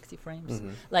also 60 frames.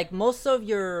 Like most of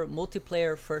your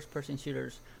multiplayer first-person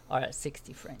shooters are at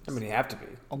 60 frames. I mean, you have to be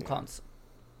on console.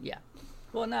 Yeah.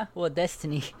 Well, nah. Well,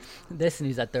 Destiny's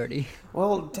at 30.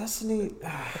 Well, Destiny,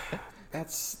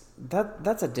 that's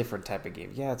a different type of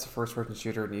game. Yeah, it's a first-person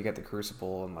shooter, and you get the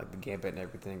Crucible and like the Gambit and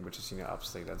everything, which is, you know,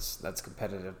 obviously that's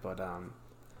competitive. But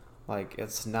Like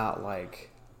it's not like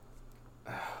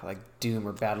Doom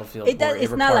or Battlefield.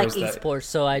 It's not like esports,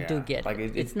 so I do get like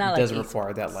it. It's not. It doesn't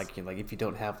require that. Like like if you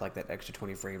don't have like that extra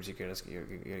 20 frames, you're gonna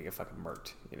get fucking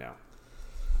murked. You know.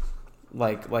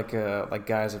 Like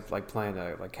guys like playing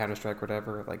like Counter-Strike or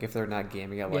whatever. Like if they're not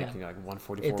gaming at like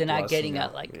 144, if they're not getting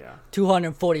at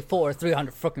 244,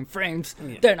 300 fucking frames,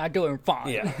 they're not doing fine.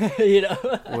 Yeah, you know.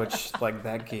 Which like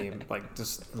that game, like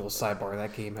just little sidebar,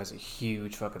 that game has a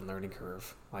huge fucking learning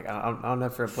curve. Like I don't know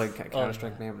if you've ever played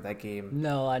Counter-Strike, man, but that game.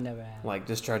 No, I never have. Like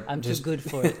I'm too good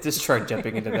for it. Just try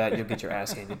jumping into that, you'll get your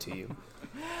ass handed to you.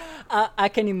 I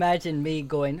can imagine me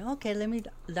going, okay, let me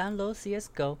download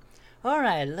CS:GO. All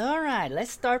right, let's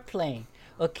start playing.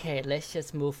 Okay, let's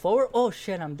just move forward. Oh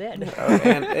shit, I'm dead.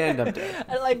 And I'm dead.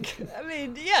 I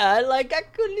can't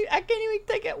even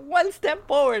take it one step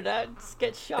forward. I just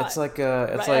get shot. It's like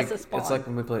it's like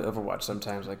when we play Overwatch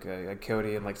sometimes, like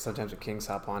Cody and like sometimes with Kings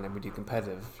hop on and we do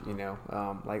competitive. You know,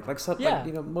 like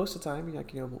you know, most of the time,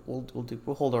 like, you know,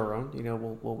 we'll hold our own. You know,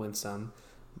 we'll win some.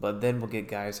 But then we'll get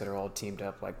guys that are all teamed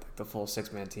up, like the full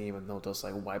 6-man team, and they'll just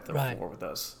like wipe the floor with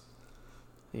us.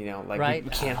 You know, like we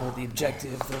can't hold the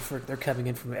objective. They're coming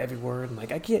in from everywhere, and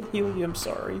like I can't heal you. I'm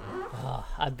sorry.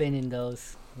 I've been in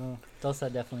those. Those are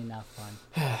definitely not fun.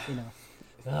 You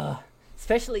know,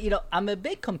 especially, you know, I'm a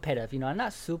bit competitive. You know, I'm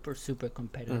not super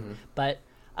competitive, but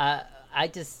I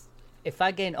just, if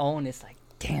I get owned, it's like,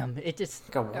 damn, it just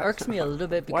irks me a little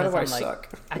bit because I'm like, suck?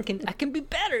 I can be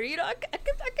better. You know, I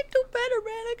can do better,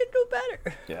 man. I can do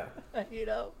better. Yeah. You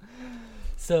know,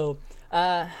 so.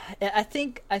 I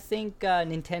think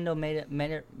Nintendo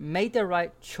made the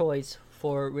right choice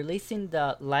for releasing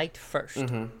the Lite first.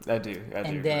 I do.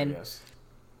 And then, yes.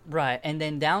 Right, and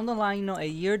then down the line, you know, a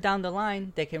year down the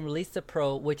line, they can release the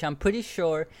Pro, which I'm pretty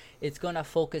sure it's gonna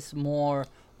focus more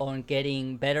on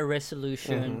getting better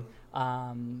resolution,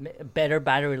 better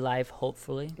battery life,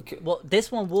 hopefully. Okay. Well,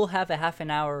 this one will have a half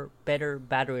an hour better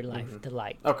battery life, the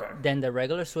Lite, than the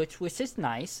regular Switch, which is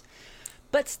nice.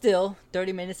 But still,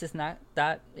 30 minutes is not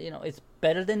that, you know, it's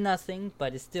better than nothing,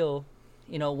 but it's still,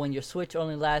 you know, when your Switch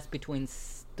only lasts between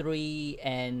 3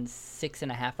 and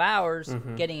 6.5 hours,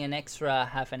 getting an extra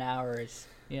half an hour is,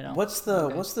 you know. What's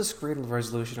the screen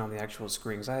resolution on the actual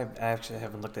screens? I actually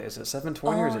haven't looked at it. Is it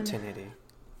 720 or is it 1080?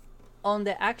 On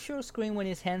the actual screen when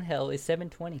it's handheld, it's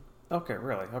 720. Okay,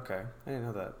 really? Okay. I didn't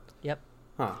know that. Yep.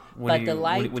 Huh.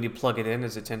 When you plug it in,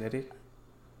 is it 1080?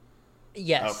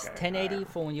 Yes, 1080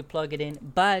 for when you plug it in.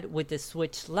 But with the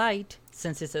Switch Lite,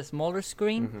 since it's a smaller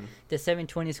screen, the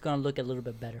 720 is going to look a little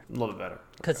bit better. A little bit better.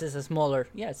 Because it's a smaller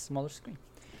screen.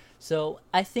 So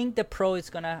I think the Pro is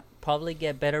going to probably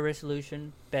get better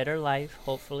resolution, better life,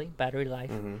 hopefully, battery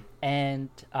life. And,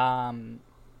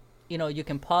 you know, you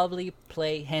can probably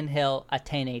play handheld at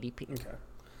 1080p. Okay.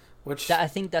 Which I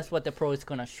think that's what the Pro is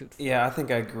going to shoot for. Yeah, I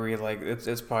think I agree. Like,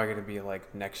 it's probably going to be,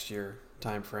 like, next year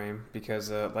time frame because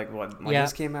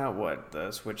this came out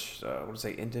the Switch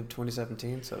end of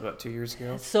 2017, so about 2 years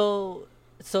ago. So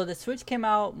the Switch came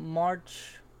out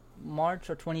March or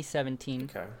 2017.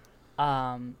 Okay.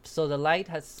 So the Lite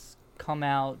has come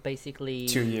out basically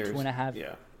 2 years, 2.5.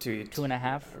 Yeah,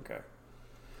 2.5. Okay.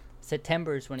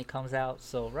 September is when it comes out,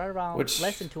 so right around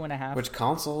less than 2.5. Which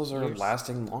consoles are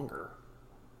lasting longer,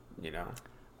 you know.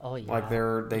 Oh yeah. Like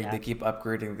they keep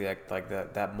upgrading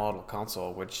that model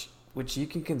console, which you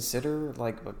can consider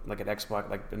like an Xbox,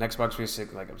 like an Xbox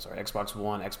 360, Xbox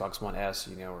One, Xbox One S,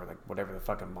 you know, or like whatever the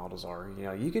fucking models are. You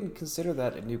know, you can consider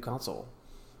that a new console.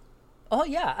 Oh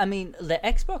yeah, I mean the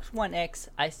Xbox One X,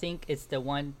 I think it's the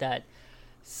one that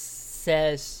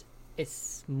says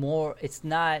it's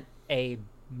not a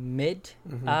mid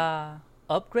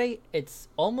upgrade. It's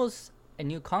almost a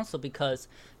new console because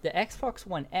the Xbox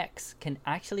One X can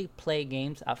actually play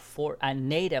games at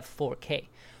native 4K.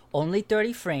 Only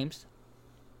 30 frames,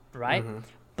 right?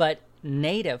 But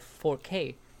native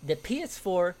 4K. The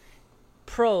PS4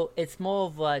 Pro, it's more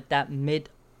of that mid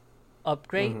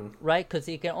upgrade, right? Because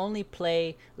you can only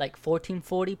play like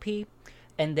 1440p,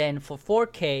 and then for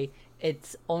 4K,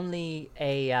 it's only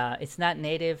it's not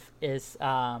native. It's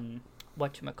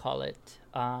whatchamacallit?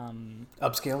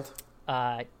 Upscaled.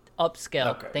 Upscale.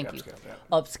 Okay, thank you. Yeah.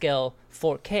 Upscale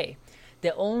 4K.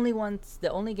 The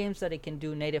only games that it can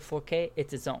do native 4K,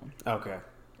 it's its own. Okay.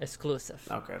 Exclusive.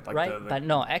 Okay. Like right? But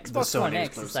no, Xbox One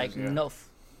X is like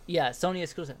Sony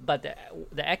exclusive. But the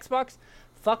Xbox,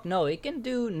 fuck no, it can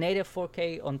do native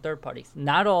 4K on third parties.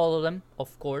 Not all of them,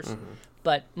 of course,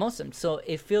 but most of them. So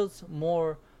it feels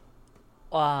more,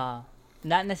 not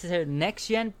necessarily next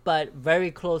gen, but very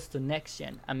close to next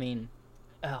gen. I mean,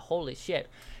 holy shit,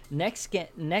 next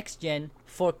gen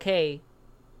 4K.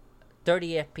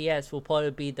 30 FPS will probably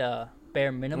be the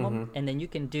bare minimum, and then you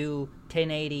can do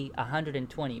 1080,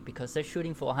 120 because they're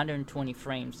shooting for 120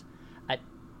 frames at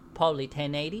probably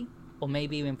 1080 or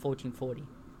maybe even 1440.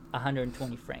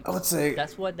 120 frames. I would say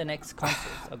that's what the next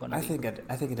consoles are going to be.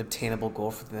 I think an obtainable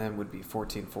goal for them would be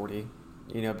 1440.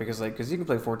 You know, because you can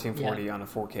play 1440 on a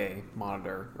 4K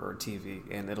monitor or a TV,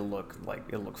 and it'll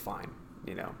look fine.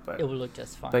 You know, but it will look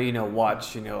just fine. But you know,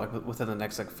 watch. You know, like within the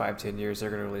next 5-10 years, they're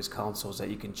going to release consoles that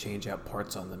you can change out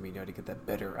parts on them. You know, to get that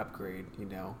better upgrade. You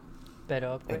know, better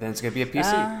upgrade. And then it's going to be a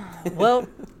PC. Well,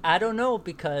 I don't know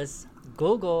because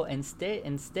Google and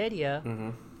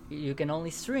Stadia. You can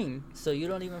only stream, so you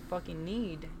don't even fucking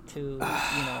need to,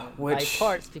 buy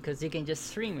parts because you can just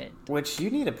stream it. Which you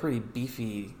need a pretty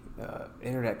beefy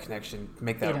internet connection to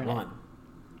make that run.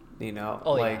 You know,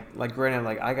 like granted,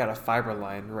 I got a fiber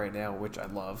line right now, which I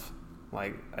love.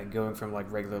 Like going from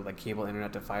regular cable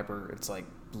internet to fiber, it's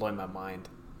blowing my mind,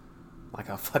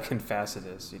 how fucking fast it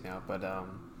is. You know, but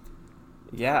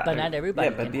yeah, but not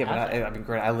everybody. But I mean,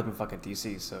 granted, I live in fucking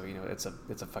DC, so you know, it's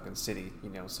a fucking city.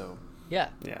 You know, so. Yeah,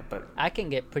 but I can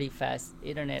get pretty fast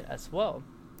internet as well,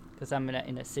 because I'm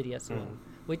in a city as well.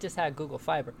 We just had Google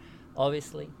Fiber.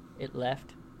 Obviously, it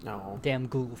left. Oh. Damn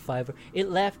Google Fiber! It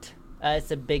left.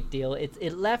 It's a big deal.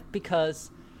 It left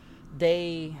because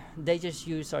they just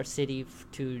used our city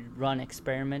to run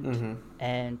experiment,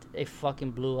 and it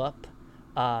fucking blew up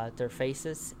their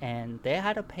faces, and they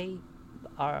had to pay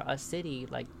our city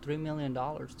 $3 million, $2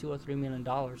 or $3 million.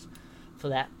 For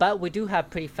that, but we do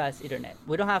have pretty fast internet.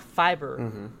 We don't have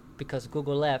fiber because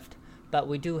Google left, but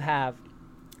we do have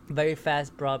very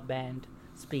fast broadband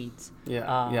speeds. Yeah,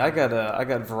 I got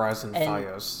Verizon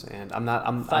Fios, and I'm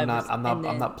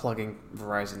not plugging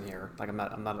Verizon here.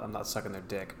 I'm not sucking their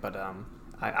dick, but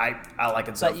I like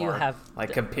it so but far. You have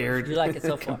compared you like it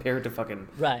so far. compared to fucking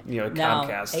now,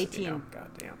 Comcast. AT&T,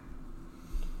 goddamn.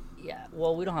 Yeah,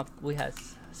 well we have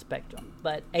Spectrum,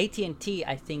 but AT&T,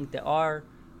 I think they are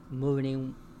moving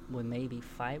in with maybe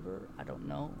fiber. I don't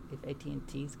know if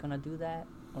AT&T is gonna do that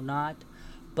or not,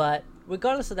 but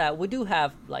regardless of that, we do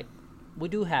have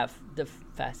the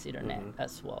fast internet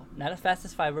as well. Not as fast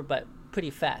as fiber, but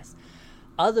pretty fast.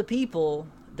 Other people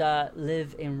that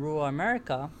live in rural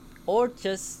America or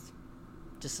just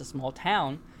a small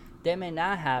town, they may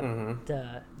not have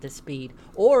the speed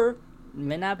or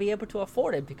may not be able to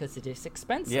afford it because it is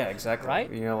expensive. Yeah, exactly.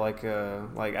 Right? You know, I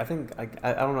think I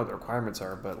don't know what the requirements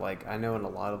are, but I know in a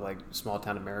lot of small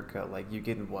town America, you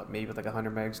getting maybe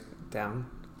 100 megs down.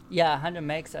 Yeah, 100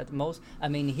 megs at the most. I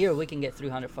mean, here we can get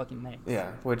 300 fucking megs.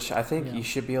 Yeah, which I think you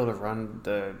should be able to run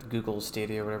the Google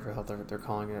Stadia or whatever the hell they're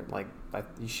calling it.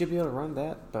 You should be able to run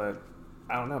that, but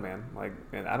I don't know, man.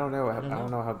 And I don't know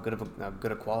how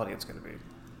good a quality it's going to be.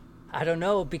 I don't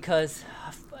know because,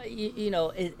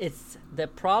 it's the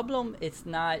problem. It's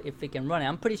not if it can run it.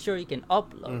 I'm pretty sure you can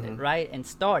upload it, right, and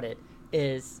start it.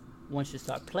 Is once you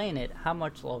start playing it, how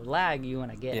much lag you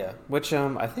want to get? Yeah, which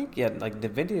I think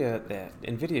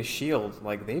NVIDIA Shield,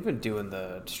 they've been doing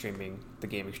the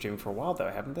gaming streaming for a while though,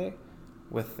 haven't they?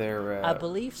 With their I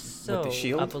believe so. With the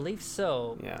Shield? I believe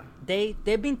so. Yeah.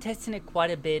 They've been testing it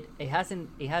quite a bit. It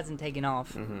hasn't taken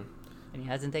off. And it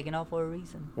hasn't taken off for a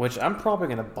reason. Which I'm probably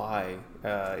gonna buy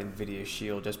NVIDIA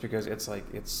Shield just because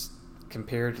it's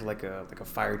compared to a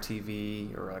Fire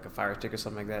TV or a Fire Stick or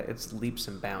something like that. It's leaps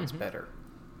and bounds better.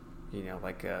 You know,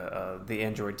 the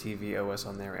Android TV OS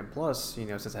on there, and plus,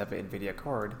 since I have an NVIDIA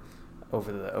card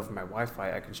over my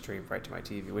Wi-Fi, I can stream right to my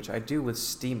TV, which I do with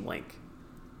Steam Link.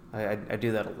 I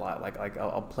do that a lot.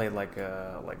 I'll play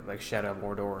Shadow of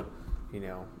Mordor,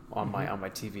 on my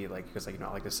TV, because I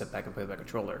like to sit back and play with my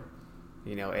controller.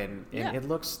 And it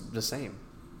looks the same,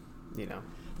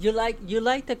 You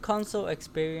like the console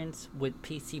experience with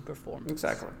PC performance.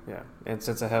 Exactly, yeah. And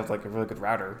since I have a really good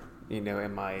router,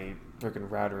 and my freaking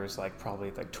router is probably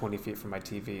 20 feet from my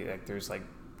TV, there's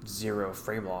zero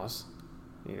frame loss,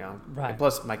 Right. And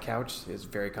plus my couch is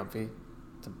very comfy.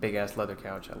 It's a big ass leather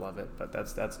couch. I love it, but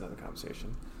that's another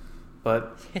conversation.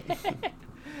 But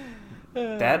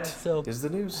that is the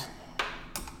news.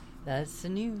 That's the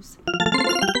news.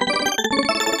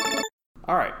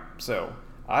 All right, so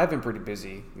I've been pretty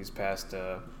busy these past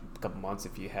couple months,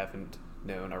 if you haven't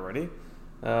known already.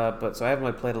 But so I haven't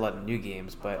really played a lot of new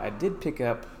games, but I did pick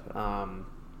up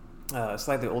a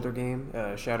slightly older game,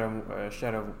 Shadow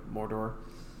of Mordor,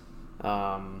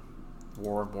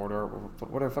 War of Mordor,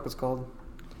 whatever the fuck it's called.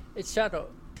 It's Shadow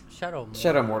Mordor.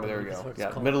 Shadow of Mordor, there we go.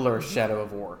 Yeah, Middle Earth Shadow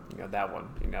of War. That one.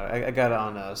 I got it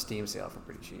on a Steam sale for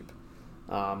pretty cheap.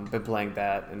 Been playing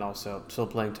that, and also still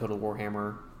playing Total War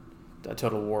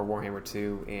Warhammer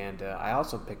 2, and I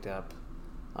also picked up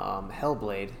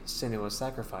Hellblade: Senua's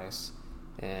Sacrifice,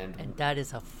 And that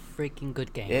is a freaking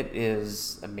good game. It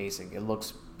is amazing. It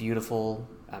looks beautiful.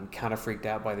 I'm kind of freaked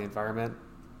out by the environment.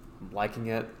 I'm liking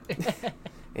it.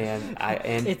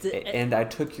 And I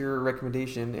took your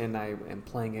recommendation and I am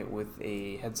playing it with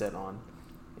a headset on,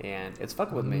 and it's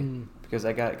fucking with me because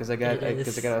I got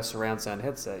a surround sound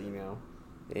headset, you know,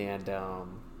 and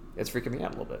it's freaking me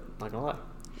out a little bit. Not gonna lie.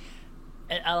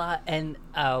 And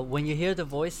when you hear the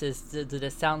voices, do they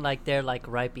sound like they're like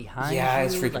right behind you? Yeah,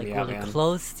 it's freaking like me out, really man.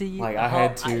 close to you. Like I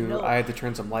had to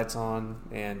turn some lights on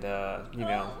and you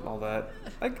know, all that.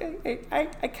 Like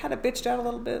I kind of bitched out a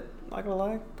little bit. Not gonna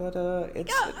lie, but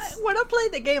it's when I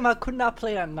played the game, I could not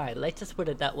play at night. Let's just put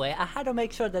it that way. I had to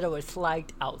make sure that it was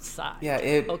light outside. Yeah,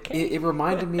 it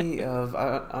reminded me of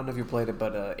I don't know if you played it,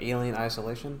 but Alien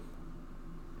Isolation.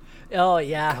 Oh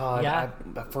yeah, God, yeah.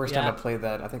 The first time I played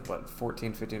that, I think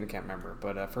 14, 15, I can't remember.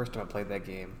 But first time I played that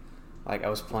game, like I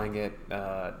was playing it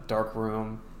dark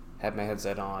room, had my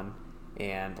headset on,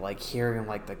 and like hearing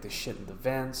like the shit in the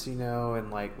vents, you know,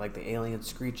 and like the alien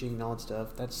screeching and all that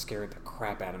stuff. That scared the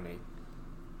crap out of me.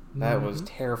 That was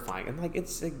terrifying, and like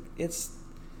it's a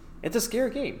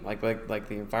scary game. Like the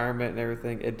environment and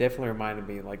everything. It definitely reminded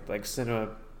me like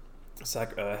Cinema,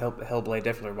 Hellblade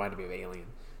definitely reminded me of Alien.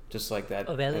 Just like that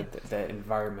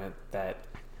environment that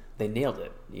they nailed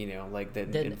it, you know, like the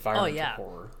environment of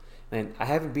horror. And I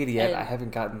haven't beat it yet. I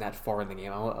haven't gotten that far in the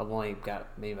game. I've only got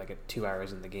maybe like 2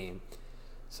 hours in the game.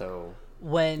 So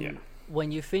when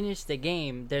you finish the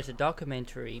game, there's a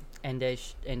documentary, and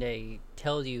they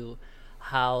tell you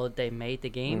how they made the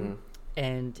game,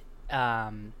 and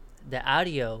the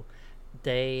audio.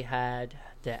 They had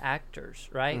the actors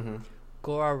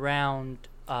go around.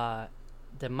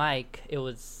 The mic, it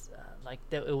was like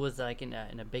in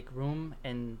a big room,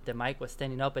 and the mic was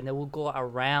standing up, and they would go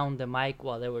around the mic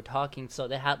while they were talking. So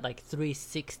they had like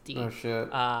 360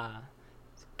 kind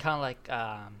of like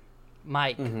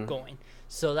mic going.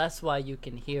 So that's why you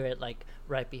can hear it like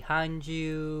right behind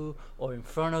you or in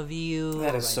front of you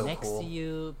or right next to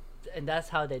you. And that's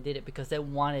how they did it, because they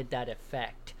wanted that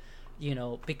effect, you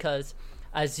know, because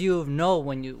as you know,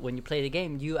 when you play the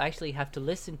game, you actually have to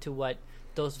listen to what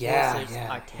those voices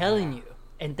are telling you,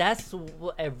 and that's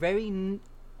a very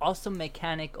awesome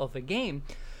mechanic of a game,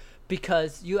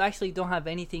 because you actually don't have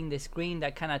anything in the screen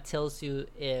that kind of tells you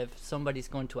if somebody's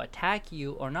going to attack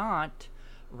you or not,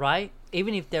 right?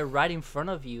 Even if they're right in front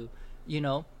of you, you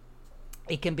know,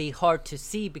 it can be hard to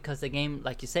see because the game,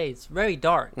 like you say, it's very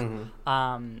dark.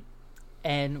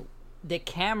 And the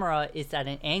camera is at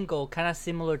an angle kind of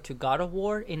similar to God of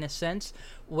War in a sense,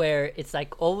 where it's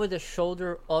like over the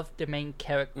shoulder of the main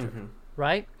character,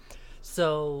 right?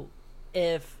 So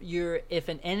if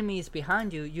an enemy is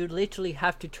behind you, you literally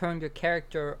have to turn your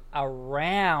character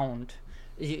around.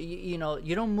 You know,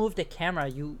 you don't move the camera,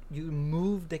 you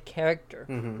move the character,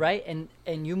 right?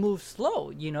 And you move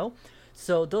slow, you know?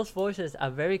 So those voices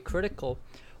are very critical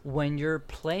when you're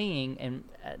playing in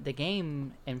the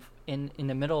game and in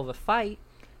the middle of a fight,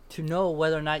 to know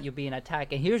whether or not you're being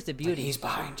attacked. And here's the beauty: like he's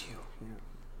behind you.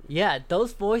 Yeah,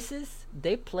 those voices,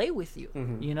 they play with you,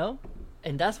 you know,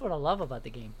 and that's what I love about the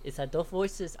game, is that those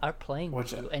voices are playing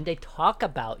with you, and they talk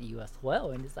about you as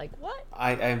well. And it's like, what?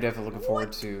 I am definitely looking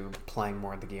forward to playing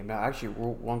more of the game. Now, actually,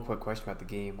 one quick question about the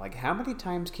game: like, how many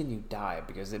times can you die?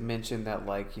 Because it mentioned that,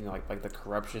 like, you know, like the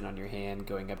corruption on your hand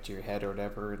going up to your head or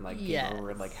whatever, and like game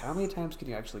over. Like, how many times can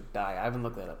you actually die? I haven't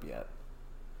looked that up yet.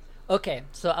 Okay,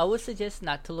 so I would suggest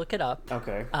not to look it up.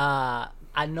 Okay. I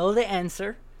know the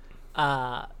answer,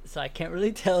 so I can't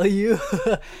really tell you.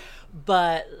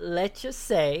 But let's just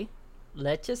say,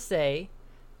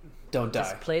 don't die.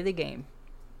 Just play the game.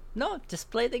 No,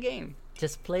 just play the game.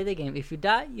 Just play the game. If you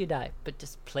die, you die. But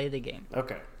just play the game.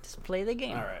 Okay. Just play the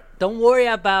game. All right. Don't worry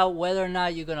about whether or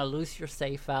not you're gonna lose your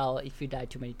save file if you die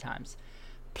too many times.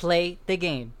 Play the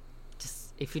game.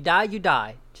 Just if you die, you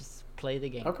die. Just play the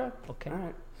game. Okay. Okay. All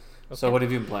right. Okay. So what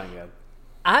have you been playing yet?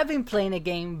 I've been playing a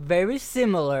game very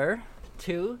similar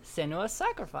to Senua's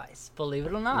Sacrifice, believe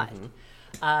it or not.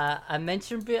 I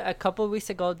mentioned a couple of weeks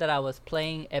ago that I was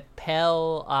playing a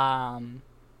Tale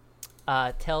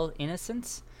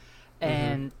Innocence,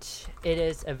 and it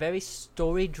is a very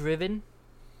story-driven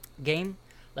game,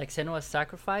 like Senua's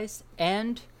Sacrifice,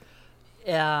 and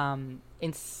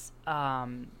it's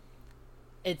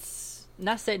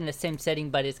not set in the same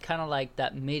setting, but it's kind of like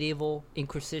that medieval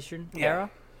Inquisition era,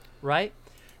 right?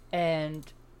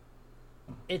 And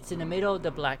it's in the middle of the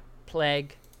Black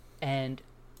Plague, and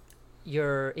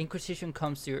your Inquisition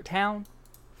comes to your town,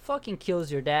 fucking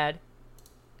kills your dad,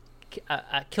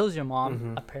 kills your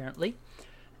mom, apparently,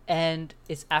 and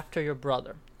it's after your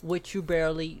brother, which you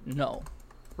barely know,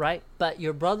 right? But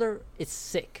your brother is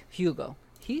sick, Hugo.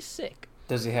 he's sick.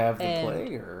 Does he have the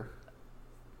plague or?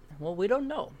 Well, we don't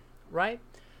know, right?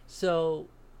 So,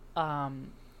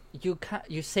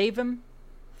 you save him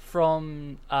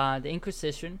from the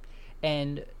Inquisition,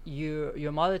 and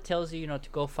your mother tells you, to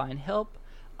go find help,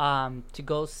 to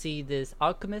go see this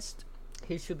alchemist.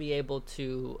 He should be able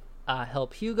to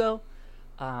help Hugo,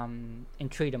 and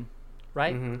treat him,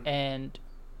 right? Mm-hmm. And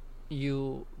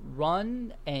you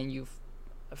run and you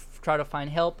try to find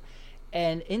help,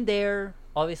 and in there,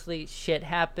 obviously, shit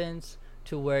happens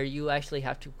to where you actually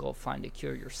have to go find the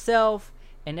cure yourself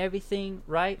and everything,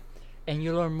 right? And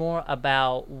you learn more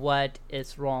about what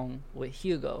is wrong with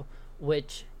Hugo,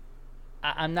 which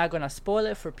I'm not going to spoil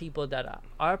it for people that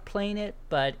are playing it,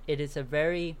 but it is a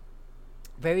very,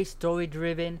 very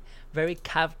story-driven, very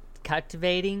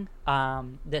captivating.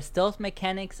 The stealth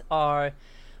mechanics are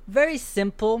very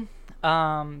simple,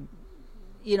 and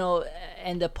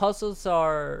the puzzles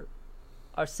are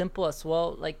simple as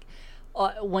well. Like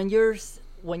when you're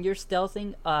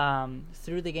stealthing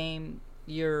through the game,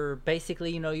 you're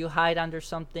basically, you hide under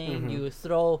something, mm-hmm. you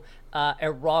throw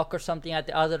a rock or something at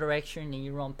the other direction, and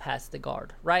you run past the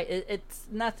guard, right? It's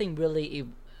nothing really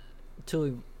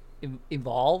to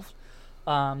evolve.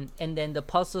 And then the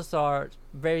puzzles are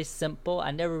very simple.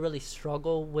 I never really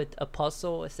struggle with a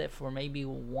puzzle except for maybe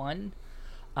one.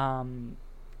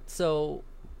 So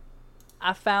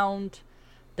I found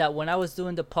that when I was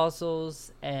doing the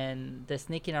puzzles and the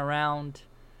sneaking around,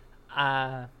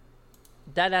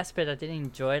 that aspect I didn't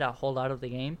enjoy it a whole lot of the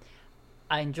game.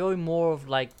 I enjoy more of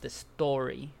like the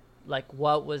story, like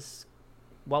what was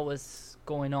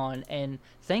going on, and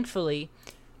thankfully,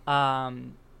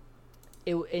 the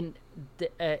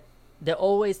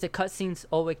cutscenes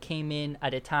always came in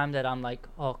at a time that I'm like,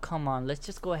 oh come on, let's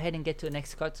just go ahead and get to the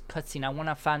next cutscene. I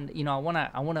wanna find,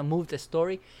 I wanna move the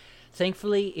story.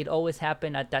 Thankfully, it always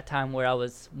happened at that time where I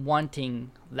was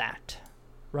wanting that,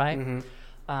 right? Mm-hmm.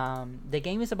 The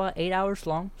game is about 8 hours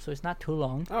long, so it's not too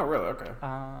long. Oh, really? Okay.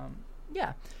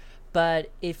 Yeah,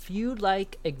 but if you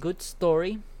like a good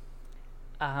story,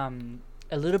 a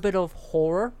little bit of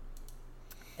horror,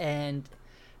 and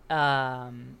I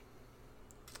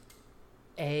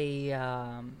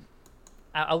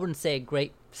wouldn't say a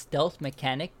great stealth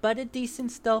mechanic, but a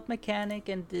decent stealth mechanic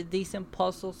and a decent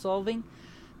puzzle solving,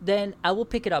 then I will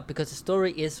pick it up because the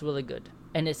story is really good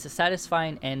and it's a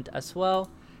satisfying end as well.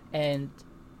 And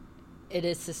it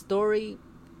is a story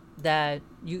that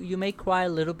you may cry a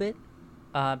little bit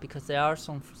because there are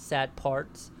some sad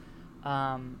parts.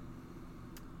 I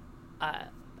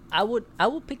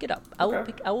will pick it up. I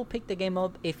will pick the game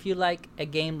up. If you like a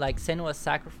game like Senua's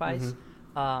Sacrifice,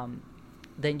 mm-hmm.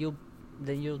 then you'll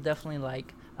definitely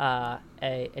like a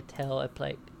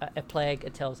Plague, A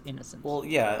Tale's Innocence. Well,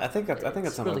 yeah, I think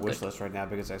it's on really my wish good. list right now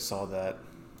because I saw that.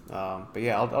 But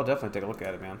yeah, I'll definitely take a look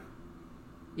at it, man.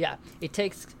 Yeah, it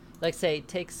takes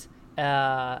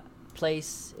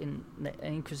place in the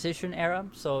Inquisition era,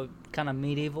 so kind of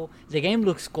medieval. The game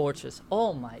looks gorgeous.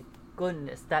 Oh my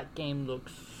goodness, that game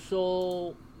looks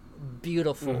so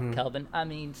beautiful, mm-hmm. Kelvin. I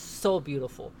mean, so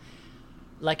beautiful,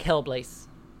 like Hellblaze.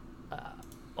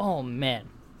 Oh man,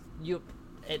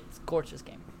 it's gorgeous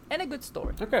game and a good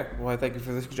story. Okay, well, I thank you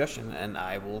for the suggestion, and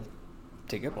I will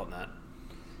take up on that.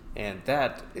 And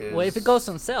that is... Well, if it goes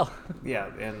on sale.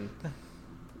 Yeah, and...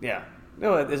 Yeah.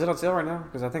 No, is it on sale right now?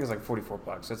 Because I think it's like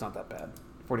 $44. It's not that bad.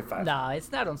 45. Nah,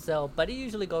 it's not on sale, but it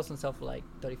usually goes on sale for like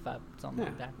 35, something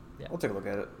like that. Yeah. We'll take a look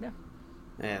at it. Yeah.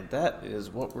 And that is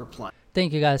what we're playing.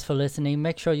 Thank you guys for listening.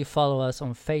 Make sure you follow us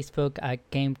on Facebook at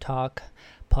Game Talk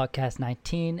Podcast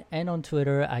 19 and on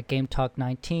Twitter at Game Talk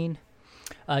 19.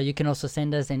 You can also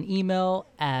send us an email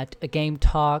at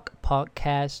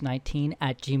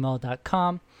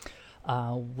gametalkpodcast19@gmail.com.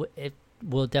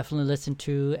 We'll definitely listen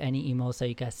to any emails that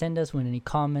you guys send us with any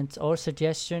comments or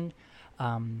suggestion.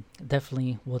 We'll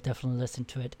definitely listen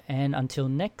to it. And until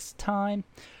next time,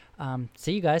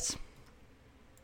 see you guys.